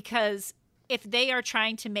 because if they are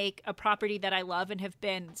trying to make a property that I love and have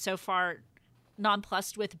been so far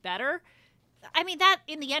nonplussed with better, I mean, that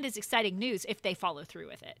in the end is exciting news if they follow through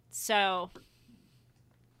with it. So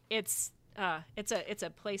it's a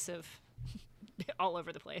place of all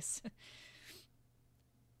over the place.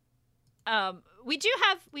 We do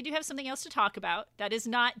have something else to talk about that is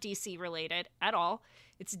not DC related at all.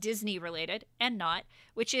 It's Disney related and not,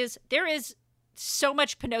 which is there is so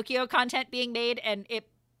much Pinocchio content being made, and it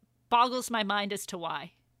boggles my mind as to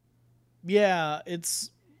why. Yeah,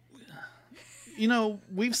 it's,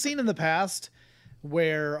 we've seen in the past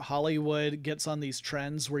where Hollywood gets on these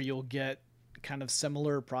trends where you'll get kind of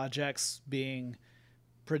similar projects being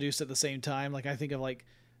produced at the same time. Like, I think of like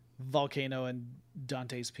Volcano and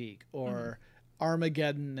Dante's Peak, or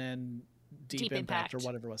Armageddon and Deep Impact or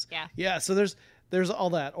whatever it was. Yeah. So there's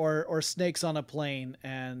all that, or Snakes on a Plane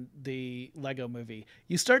and the Lego Movie.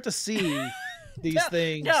 You start to see these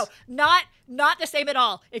things. No, not the same at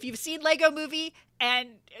all. If you've seen Lego Movie, and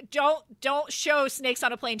don't show snakes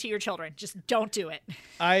on a plane to your children. Just don't do it.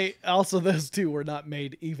 Those two were not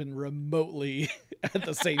made even remotely at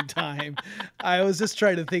the same time. I was just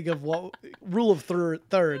trying to think of what rule of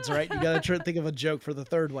thirds, right? You got to try to think of a joke for the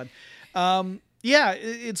third one. Yeah,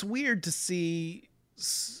 it's weird to see.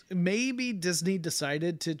 Maybe Disney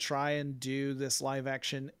decided to try and do this live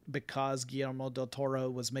action because Guillermo del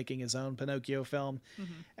Toro was making his own Pinocchio film,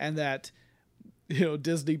 and that,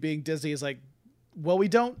 Disney being Disney is like, well, we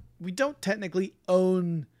don't technically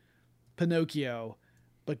own Pinocchio,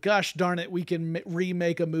 but gosh darn it, we can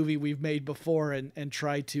remake a movie we've made before and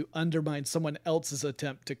try to undermine someone else's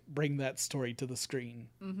attempt to bring that story to the screen.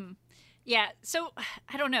 Mm-hmm. Yeah, so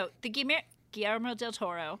I don't know. The Guillermo del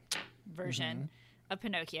Toro version of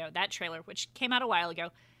Pinocchio, that trailer, which came out a while ago,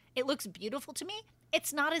 it looks beautiful to me.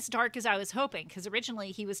 It's not as dark as I was hoping, because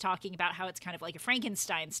originally he was talking about how it's kind of like a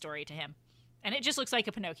Frankenstein story to him. And it just looks like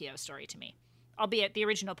a Pinocchio story to me. Albeit the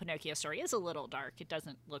original Pinocchio story is a little dark. It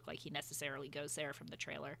doesn't look like he necessarily goes there from the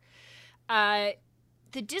trailer. The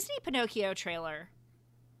Disney Pinocchio trailer,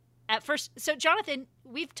 at first... So, Jonathan,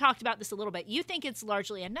 we've talked about this a little bit. You think it's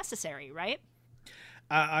largely unnecessary, right?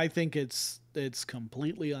 I think it's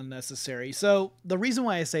completely unnecessary. So, the reason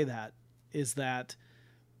why I say that is that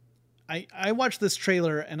I watched this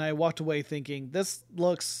trailer and I walked away thinking, this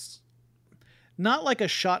looks not like a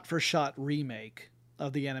shot-for-shot remake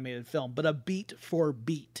of the animated film, but a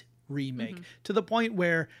beat-for-beat remake, to the point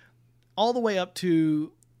where all the way up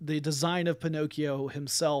to the design of Pinocchio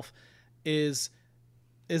himself is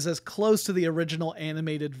as close to the original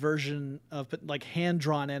animated version of, like,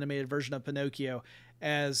 hand-drawn animated version of Pinocchio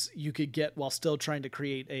as you could get while still trying to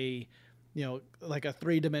create a, like a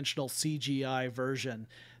three-dimensional CGI version.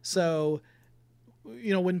 So,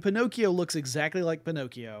 when Pinocchio looks exactly like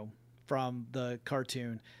Pinocchio from the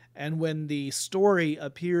cartoon, and when the story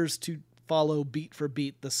appears to follow beat for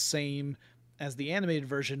beat the same as the animated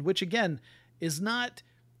version, which again is not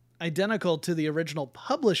identical to the original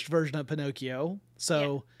published version of Pinocchio.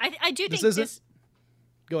 So yeah. I do think this...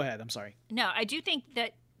 Go ahead. I'm sorry. No, I do think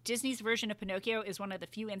that Disney's version of Pinocchio is one of the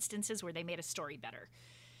few instances where they made a story better.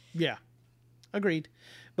 Yeah, agreed.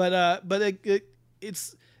 But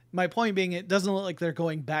it's... My point being, it doesn't look like they're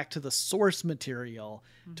going back to the source material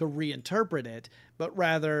to reinterpret it, but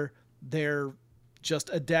rather they're just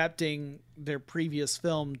adapting their previous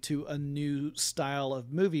film to a new style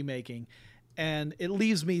of movie making. And it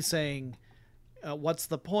leaves me saying, what's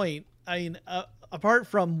the point? I mean, apart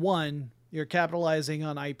from one, you're capitalizing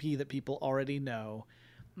on IP that people already know.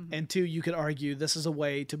 And two, you could argue this is a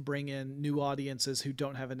way to bring in new audiences who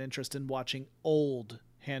don't have an interest in watching old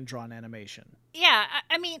hand-drawn animation. Yeah,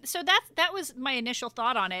 I mean, so that was my initial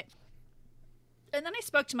thought on it. And then I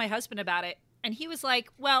spoke to my husband about it, and he was like,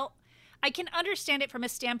 well, I can understand it from a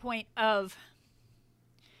standpoint of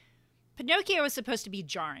Pinocchio is supposed to be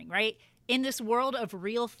jarring, right? In this world of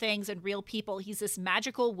real things and real people, he's this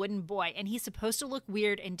magical wooden boy, and he's supposed to look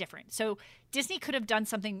weird and different. So Disney could have done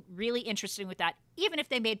something really interesting with that, even if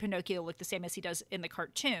they made Pinocchio look the same as he does in the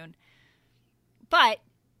cartoon. But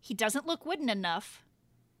he doesn't look wooden enough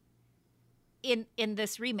in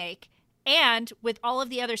this remake, and with all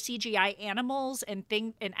of the other CGI animals and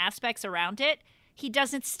aspects around it, he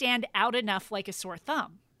doesn't stand out enough like a sore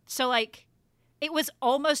thumb. So, like, it was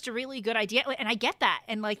almost a really good idea, and I get that,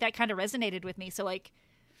 and like that kind of resonated with me. So, like,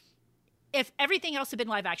 if everything else had been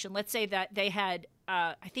live action, let's say that they had,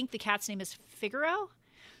 I think the cat's name is Figaro.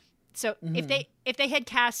 So if they had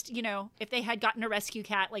cast, if they had gotten a rescue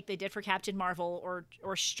cat like they did for Captain Marvel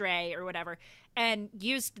or Stray or whatever, and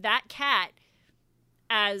used that cat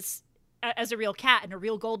as a real cat and a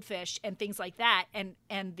real goldfish and things like that, and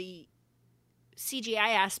the CGI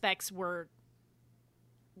aspects were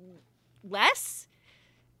less,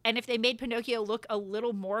 and if they made Pinocchio look a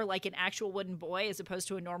little more like an actual wooden boy as opposed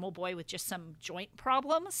to a normal boy with just some joint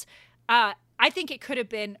problems, I think it could have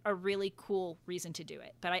been a really cool reason to do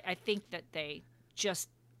it. But I think that they just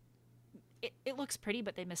it looks pretty,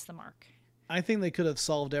 but they missed the mark. I think they could have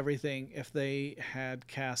solved everything if they had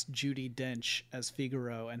cast Judi Dench as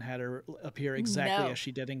Figaro and had her appear exactly as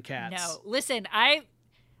she did in Cats. No, listen,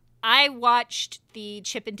 I watched the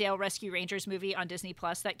Chip and Dale Rescue Rangers movie on Disney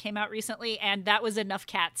Plus that came out recently, and that was enough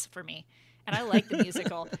cats for me. And I like the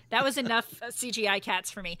musical. That was enough CGI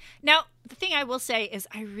cats for me. Now, the thing I will say is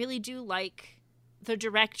I really do like the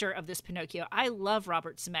director of this Pinocchio. I love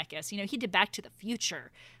Robert Zemeckis. He did Back to the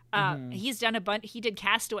Future. He's done a bunch. He did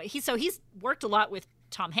Castaway. He's worked a lot with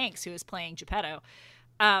Tom Hanks, who is playing Geppetto.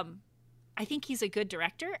 I think he's a good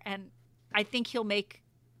director, and I think he'll make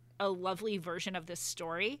a lovely version of this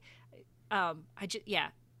story. Yeah,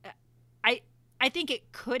 I I think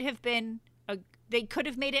it could have been they could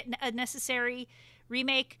have made it a necessary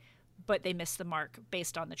remake, but they missed the mark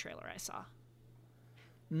based on the trailer I saw.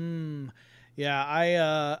 Yeah,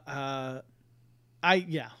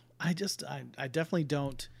 I definitely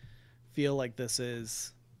don't feel like this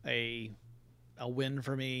is a win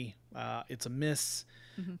for me. It's a miss.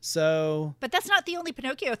 So, but that's not the only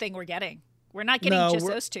Pinocchio thing we're getting. We're not getting just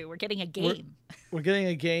those two. We're getting a game. We're getting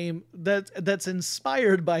a game that's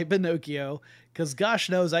inspired by Pinocchio, because gosh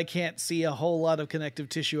knows I can't see a whole lot of connective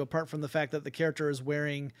tissue apart from the fact that the character is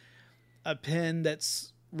wearing a pin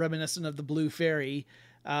that's reminiscent of the Blue Fairy,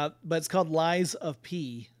 but it's called Lies of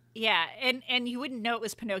P. Yeah, and you wouldn't know it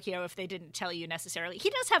was Pinocchio if they didn't tell you necessarily. He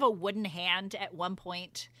does have a wooden hand at one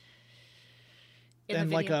point in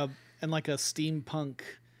the video. like a steampunk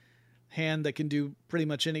hand that can do pretty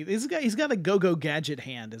much anything. He's got a Go-Go Gadget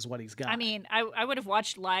hand is what he's got. I mean, I would have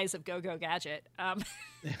watched Lies of Go-Go Gadget.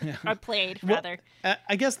 Or played, rather.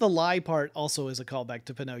 I guess the lie part also is a callback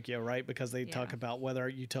to Pinocchio, right? Because they talk about whether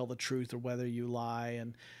you tell the truth or whether you lie.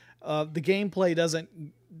 And the gameplay doesn't...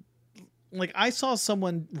 Like, I saw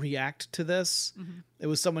someone react to this. Mm-hmm. It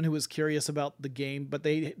was someone who was curious about the game, but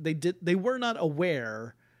they were not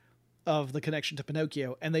aware of the connection to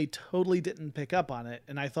Pinocchio, and they totally didn't pick up on it.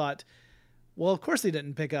 And I thought, well, of course they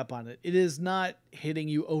didn't pick up on it. It is not hitting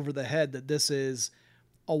you over the head that this is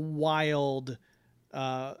a wild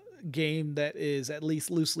game that is at least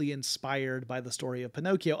loosely inspired by the story of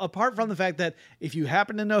Pinocchio. Apart from the fact that if you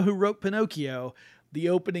happen to know who wrote Pinocchio, the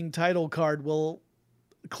opening title card will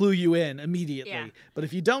clue you in immediately. Yeah. But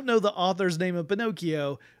if you don't know the author's name of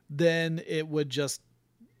Pinocchio, then it would just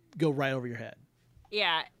go right over your head.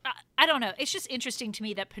 Yeah, I don't know. It's just interesting to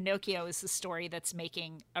me that Pinocchio is the story that's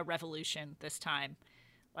making a revolution this time.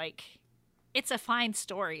 Like, it's a fine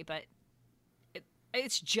story, but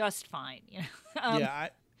it's just fine. You know? Yeah,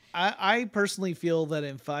 I personally feel that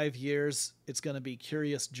in 5 years, it's going to be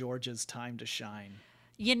Curious George's time to shine.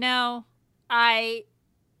 You know,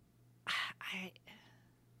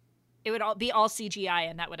 it would all be all CGI,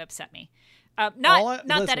 and that would upset me. Not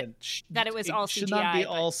that it was all CGI. Should not be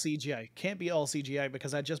all CGI. Can't be all CGI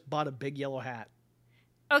because I just bought a big yellow hat.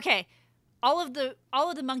 Okay, all of the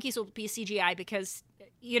monkeys will be CGI because,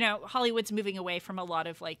 you know, Hollywood's moving away from a lot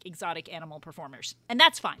of like exotic animal performers, and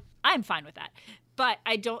that's fine. I'm fine with that. But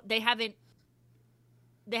they haven't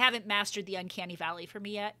mastered the uncanny valley for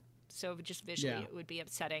me yet. So just visually, It would be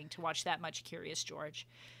upsetting to watch that much Curious George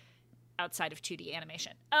outside of 2D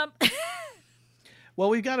animation. Well,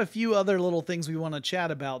 we've got a few other little things we want to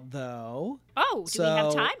chat about, though. Oh, do we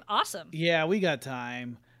have time? Awesome. Yeah, we got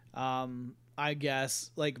time. I guess,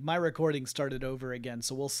 like, my recording started over again,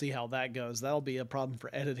 so we'll see how that goes. That'll be a problem for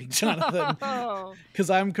editing, Jonathan, because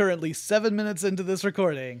I'm currently 7 minutes into this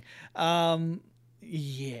recording.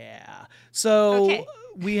 Yeah. So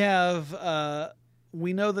we have...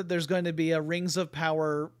 we know that there's going to be a Rings of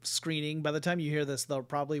Power screening. By the time you hear this, there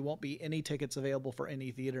probably won't be any tickets available for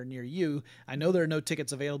any theater near you. I know there are no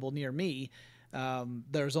tickets available near me.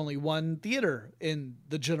 There's only one theater in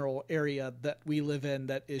the general area that we live in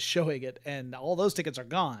that is showing it, and all those tickets are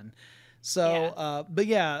gone. So,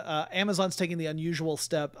 Amazon's taking the unusual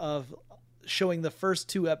step of showing the first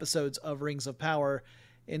 2 episodes of Rings of Power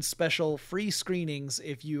in special free screenings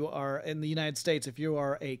if you are in the United States, if you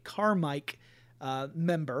are a Carmike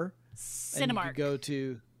member. Cinemark. And you go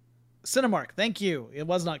to Cinemark. Thank you. It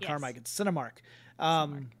was not Carmike. It's Cinemark.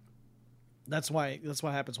 That's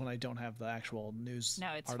what happens when I don't have the actual news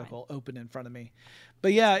article open in front of me.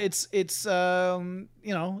 But yeah, it kind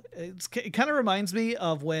of reminds me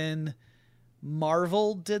of when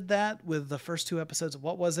Marvel did that with the first 2 episodes.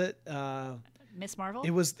 What was it? Miss Marvel? It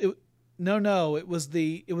was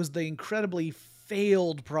the incredibly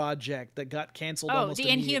failed project that got canceled almost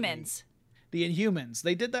immediately. Inhumans. The Inhumans.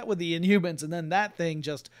 They did that with the Inhumans, and then that thing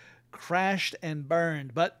just crashed and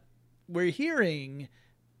burned. But we're hearing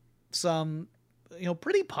some,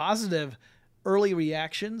 pretty positive early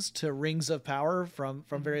reactions to Rings of Power from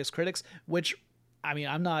various critics, which, I mean,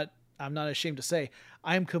 I'm not ashamed to say,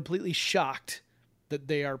 I am completely shocked that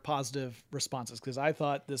they are positive responses, because I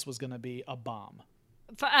thought this was going to be a bomb.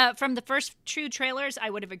 From the first 2 trailers, I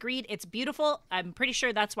would have agreed. It's beautiful. I'm pretty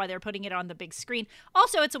sure that's why they're putting it on the big screen.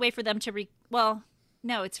 Also, it's a way for them to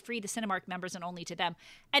no, it's free to Cinemark members and only to them.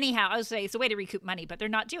 Anyhow, I was saying it's a way to recoup money, but they're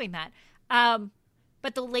not doing that.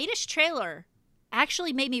 But the latest trailer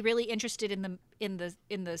actually made me really interested in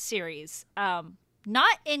the series.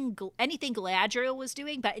 Not in anything Galadriel was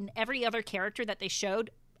doing, but in every other character that they showed,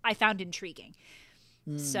 I found intriguing.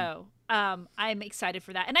 So I'm excited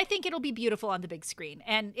for that. And I think it'll be beautiful on the big screen.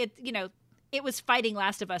 And it was fighting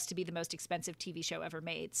Last of Us to be the most expensive TV show ever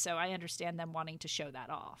made. So I understand them wanting to show that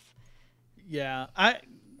off. Yeah,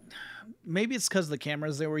 maybe it's because the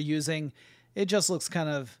cameras they were using, it just looks kind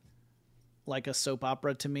of like a soap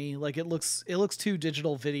opera to me. Like it looks too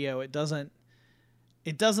digital video. It doesn't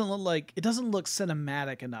look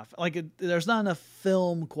cinematic enough. Like there's not enough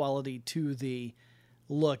film quality to the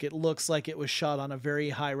look. It looks like it was shot on a very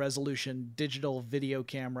high resolution digital video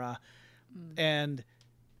camera, and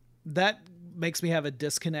that makes me have a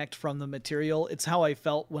disconnect from the material. It's how I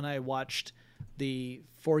felt when I watched the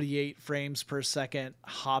 48 frames per second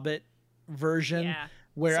Hobbit version,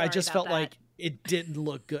 where I just felt like it didn't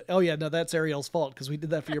look good. Oh yeah, no, that's Ariel's fault because we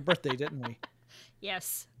did that for your birthday, didn't we?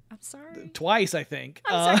 Yes. I'm sorry. Twice, I think.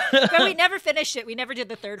 I'm sorry. But we never finished it. We never did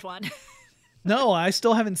the third one. No, I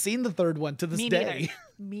still haven't seen the third one to this day.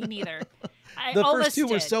 Me neither. The first two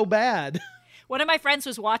were so bad. One of my friends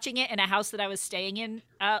was watching it in a house that I was staying in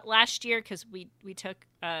last year because we took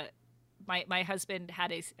my husband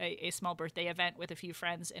had a small birthday event with a few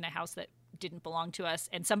friends in a house that didn't belong to us,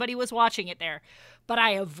 and somebody was watching it there, but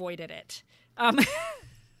I avoided it.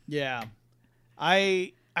 Yeah,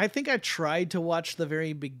 I think I tried to watch the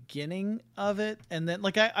very beginning of it, and then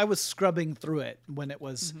like I was scrubbing through it when it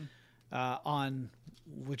was on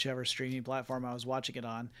whichever streaming platform I was watching it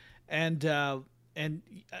on, and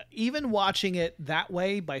even watching it that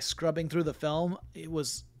way by scrubbing through the film, it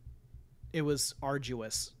was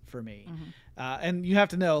arduous for me. And you have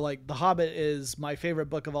to know, like, The Hobbit is my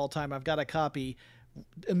favorite book of all time. I've got a copy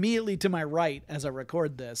immediately to my right as I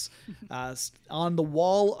record this on the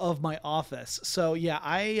wall of my office. So yeah,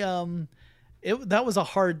 that was a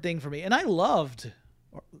hard thing for me, and I loved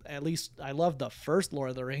the first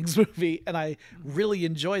Lord of the Rings movie, and I really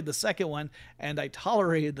enjoyed the second one, and I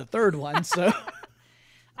tolerated the third one. So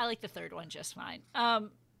I like the third one just fine. I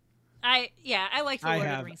like the Lord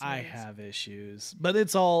of the Rings movies. I have issues, but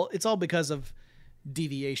it's all because of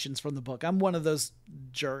deviations from the book. I'm one of those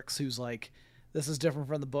jerks who's like, this is different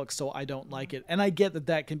from the book, so I don't like it. And I get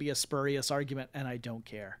that can be a spurious argument, and I don't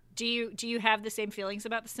care. Do you have the same feelings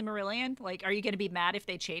about the Silmarillion? Like, are you going to be mad if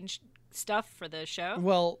they change stuff for the show?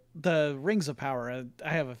 Well, the Rings of Power, I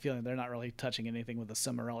have a feeling they're not really touching anything with the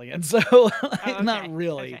Silmarillion, so not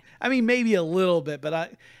really. Okay. I mean, maybe a little bit,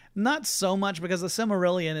 but not so much, because the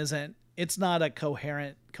Silmarillion it's not a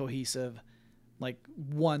cohesive, like,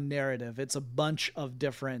 one narrative. It's a bunch of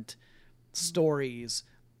different stories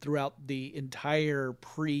throughout the entire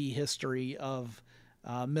prehistory of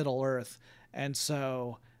Middle Earth. And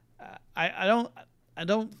so I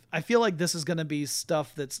feel like this is going to be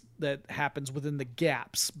stuff that happens within the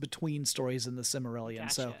gaps between stories in the Silmarillion.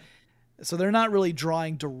 Gotcha. So they're not really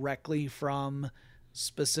drawing directly from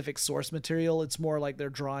specific source material. It's more like they're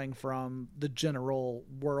drawing from the general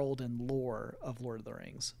world and lore of Lord of the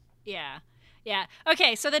Rings. Yeah. Yeah.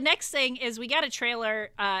 Okay. So the next thing is we got a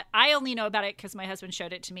trailer. I only know about it because my husband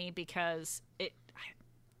showed it to me, because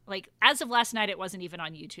as of last night, it wasn't even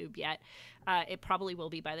on YouTube yet. It probably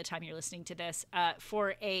will be by the time you're listening to this,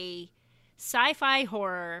 for a sci-fi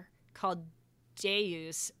horror called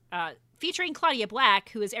Deus, featuring Claudia Black,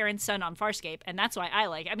 who is Aaron's son on Farscape. And that's why I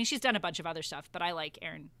like, I mean, she's done a bunch of other stuff, but I like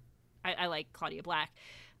Aaron. I like Claudia Black.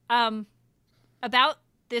 About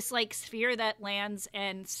this like sphere that lands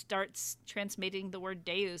and starts transmitting the word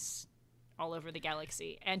Deus all over the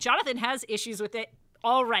galaxy. And Jonathan has issues with it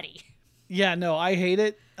already. Yeah, no, I hate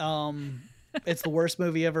it. It's the worst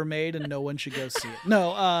movie ever made, and no one should go see it.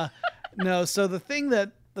 No. So the thing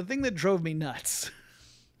that drove me nuts,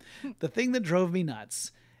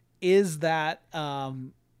 is that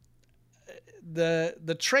the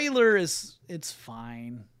trailer it's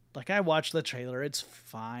fine. Like, I watched the trailer, it's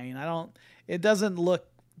fine. It doesn't look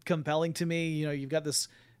compelling to me. You know, you've got this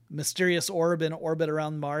mysterious orb in orbit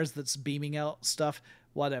around Mars that's beaming out stuff,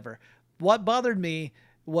 whatever. What bothered me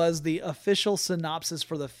was the official synopsis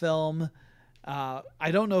for the film. I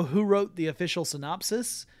don't know who wrote the official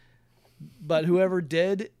synopsis, but whoever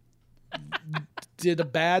did a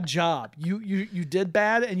bad job. You did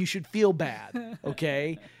bad, and you should feel bad,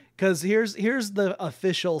 okay? Because here's the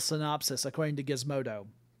official synopsis according to Gizmodo.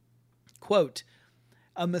 Quote,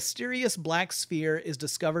 "A mysterious black sphere is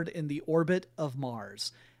discovered in the orbit of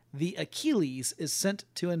Mars. The Achilles is sent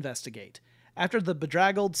to investigate. After the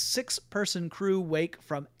bedraggled 6-person crew wake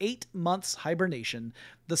from 8 months hibernation,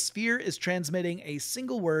 the sphere is transmitting a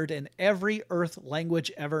single word in every Earth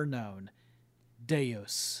language ever known.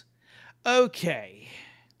 Deus." Okay.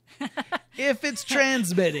 If it's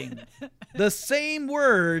transmitting the same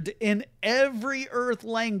word in every Earth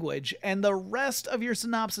language and the rest of your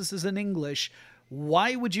synopsis is in English,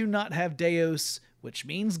 why would you not have Deus, which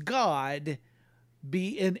means God,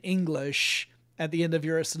 be in English at the end of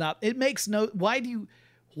your synopsis? It makes no,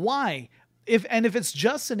 why? If it's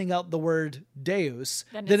just sending out the word Deus,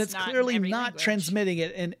 then it's clearly not transmitting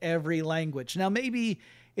it in every language. Now, maybe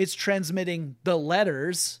it's transmitting the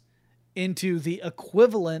letters into the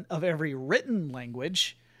equivalent of every written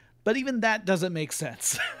language, but even that doesn't make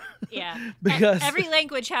sense. Yeah. Because every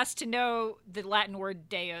language has to know the Latin word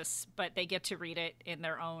Deus, but they get to read it in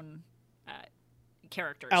their own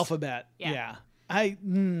characters. Alphabet. Yeah. I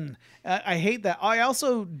hate that. I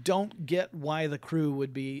also don't get why the crew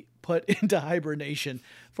would be put into hibernation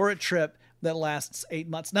for a trip that lasts 8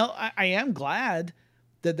 months. Now, I am glad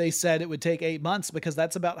that they said it would take 8 months, because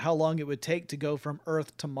that's about how long it would take to go from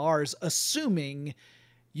Earth to Mars, assuming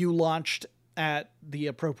you launched at the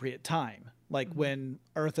appropriate time, like when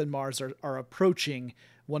Earth and Mars are approaching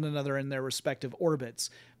one another in their respective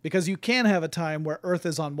orbits. Because you can have a time where Earth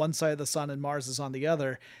is on one side of the sun and Mars is on the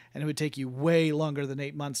other, and it would take you way longer than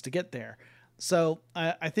 8 months to get there. So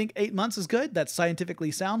I think 8 months is good. That's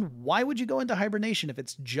scientifically sound. Why would you go into hibernation if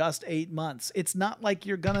it's just 8 months? It's not like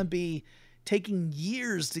you're going to be taking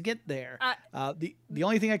years to get there. The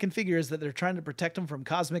only thing I can figure is that they're trying to protect them from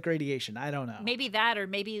cosmic radiation. I don't know. Maybe that, or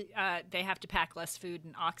maybe they have to pack less food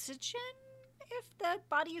and oxygen. If the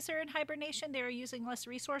bodies are in hibernation, they're using less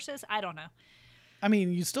resources. I don't know. I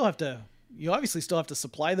mean, you obviously still have to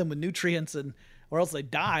supply them with nutrients, or else they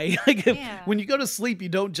die. When you go to sleep, you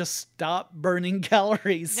don't just stop burning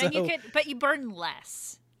calories. Then but you burn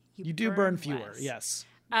less. You do burn fewer, yes.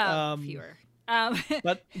 Fewer.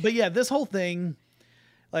 But yeah, this whole thing,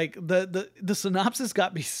 like the synopsis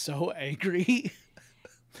got me so angry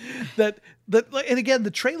and again,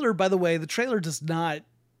 the trailer, by the way, does not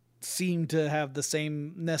seem to have the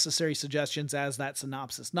same necessary suggestions as that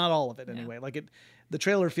synopsis. Not all of it, anyway. No. The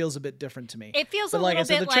trailer feels a bit different to me. It feels but a little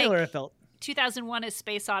bit the trailer, like I felt 2001: A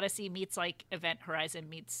Space Odyssey meets like Event Horizon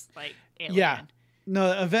meets like Alien. Yeah,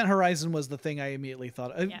 no, Event Horizon was the thing I immediately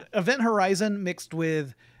thought of. Yeah. Event Horizon mixed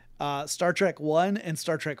with Star Trek 1 and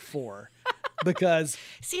Star Trek 4, because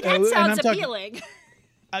see, that sounds appealing.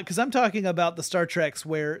 Because I'm talking about the Star Treks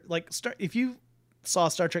where, like, if you saw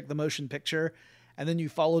Star Trek the motion picture and then you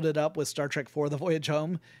followed it up with Star Trek 4 The Voyage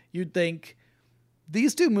Home, you'd think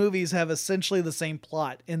these two movies have essentially the same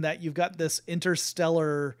plot, in that you've got this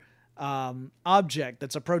interstellar object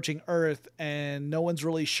that's approaching Earth, and no one's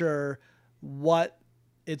really sure what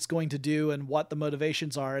it's going to do and what the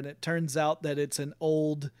motivations are, and it turns out that it's an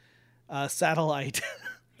old satellite.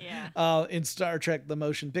 In Star Trek the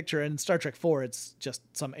motion picture, and in Star Trek 4 it's just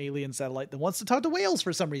some alien satellite that wants to talk to whales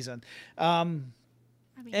for some reason.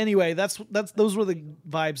 Anyway, those were the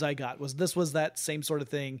vibes I got. Was that same sort of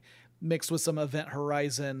thing mixed with some Event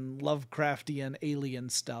Horizon Lovecraftian alien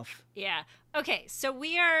stuff. Yeah. Okay, so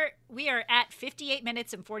we are at 58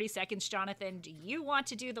 minutes and 40 seconds, Jonathan. Do you want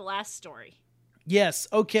to do the last story? Yes.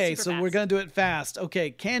 Okay, Super so fast. We're going to do it fast. Okay,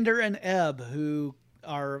 Kander and Ebb, who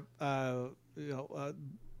are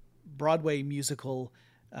Broadway musical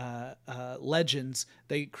legends.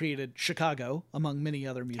 They created Chicago, among many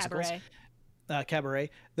other musicals. Cabaret.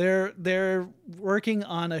 They're working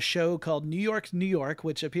on a show called New York, New York,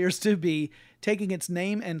 which appears to be taking its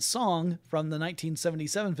name and song from the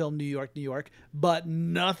 1977 film New York, New York, but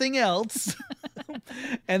nothing else.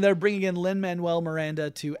 And they're bringing in Lin-Manuel Miranda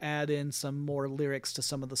to add in some more lyrics to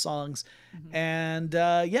some of the songs. Mm-hmm. And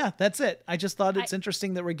that's it. I just thought it's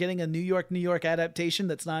interesting that we're getting a New York, New York adaptation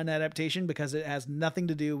that's not an adaptation, because it has nothing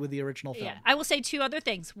to do with the original film. Yeah. I will say two other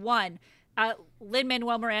things. One,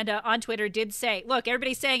 Lin-Manuel Miranda on Twitter did say, look,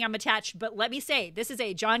 everybody's saying I'm attached, but let me say, this is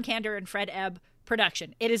a John Kander and Fred Ebb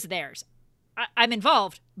production. It is theirs. I'm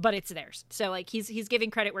involved, but it's theirs. So like he's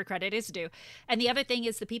giving credit where credit is due. And the other thing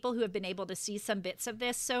is, the people who have been able to see some bits of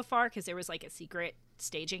this so far, because there was like a secret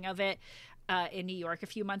staging of it in New York a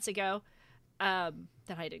few months ago that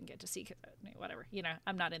I didn't get to see. Whatever,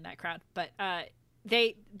 I'm not in that crowd, but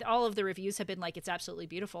all of the reviews have been like, it's absolutely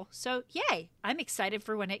beautiful. So yay, I'm excited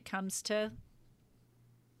for when it comes to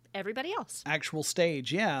everybody else. Actual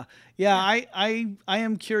stage. Yeah. I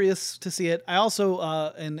am curious to see it. I also,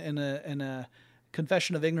 in a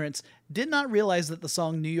confession of ignorance, did not realize that the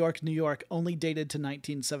song New York, New York only dated to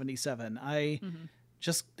 1977. I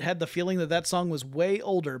just had the feeling that song was way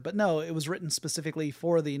older, but no, it was written specifically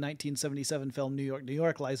for the 1977 film New York, New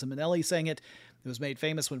York. Liza Minnelli sang it. It was made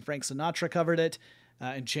famous when Frank Sinatra covered it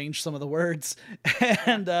and changed some of the words.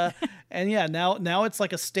 And yeah, now it's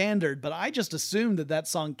like a standard, but I just assumed that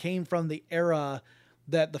song came from the era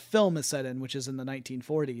that the film is set in, which is in the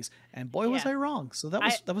 1940s. And boy, was I wrong. So that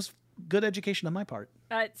was good education on my part.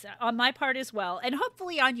 It's on my part as well, and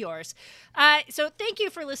hopefully on yours. So thank you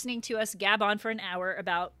for listening to us gab on for an hour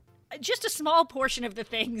about just a small portion of the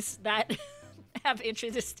things that have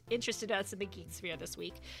interested us in the Geek Sphere this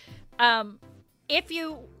week. If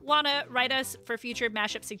you want to write us for future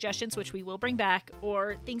mashup suggestions, which we will bring back,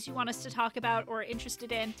 or things you want us to talk about or are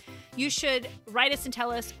interested in, you should write us and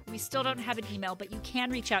tell us. We still don't have an email, but you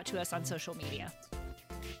can reach out to us on social media.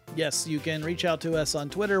 Yes, you can reach out to us on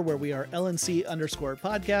Twitter, where we are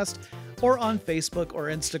LNC_podcast, or on Facebook or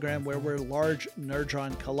Instagram, where we're Large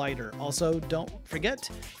Nerdron Collider. Also, don't forget,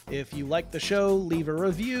 if you like the show, leave a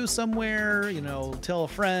review somewhere, tell a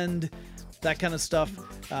friend, that kind of stuff.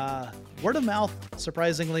 Word of mouth,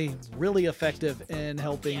 surprisingly, really effective in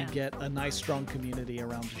helping get a nice, strong community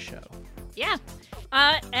around the show. Yeah.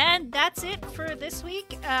 And that's it for this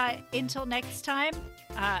week. Until next time,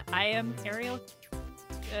 I am Ariel.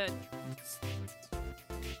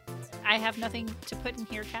 I have nothing to put in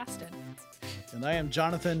here, Caston. And I am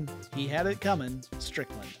Jonathan. He had it coming,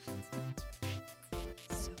 Strickland.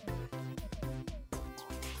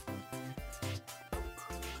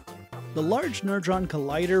 The Large Nerdron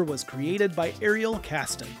Collider was created by Ariel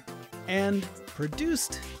Caston and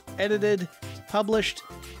produced, edited, published,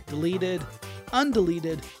 deleted,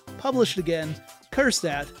 undeleted, published again, cursed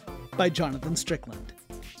at by Jonathan Strickland.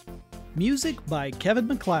 Music by Kevin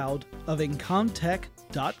MacLeod of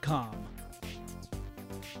Incompetech.com.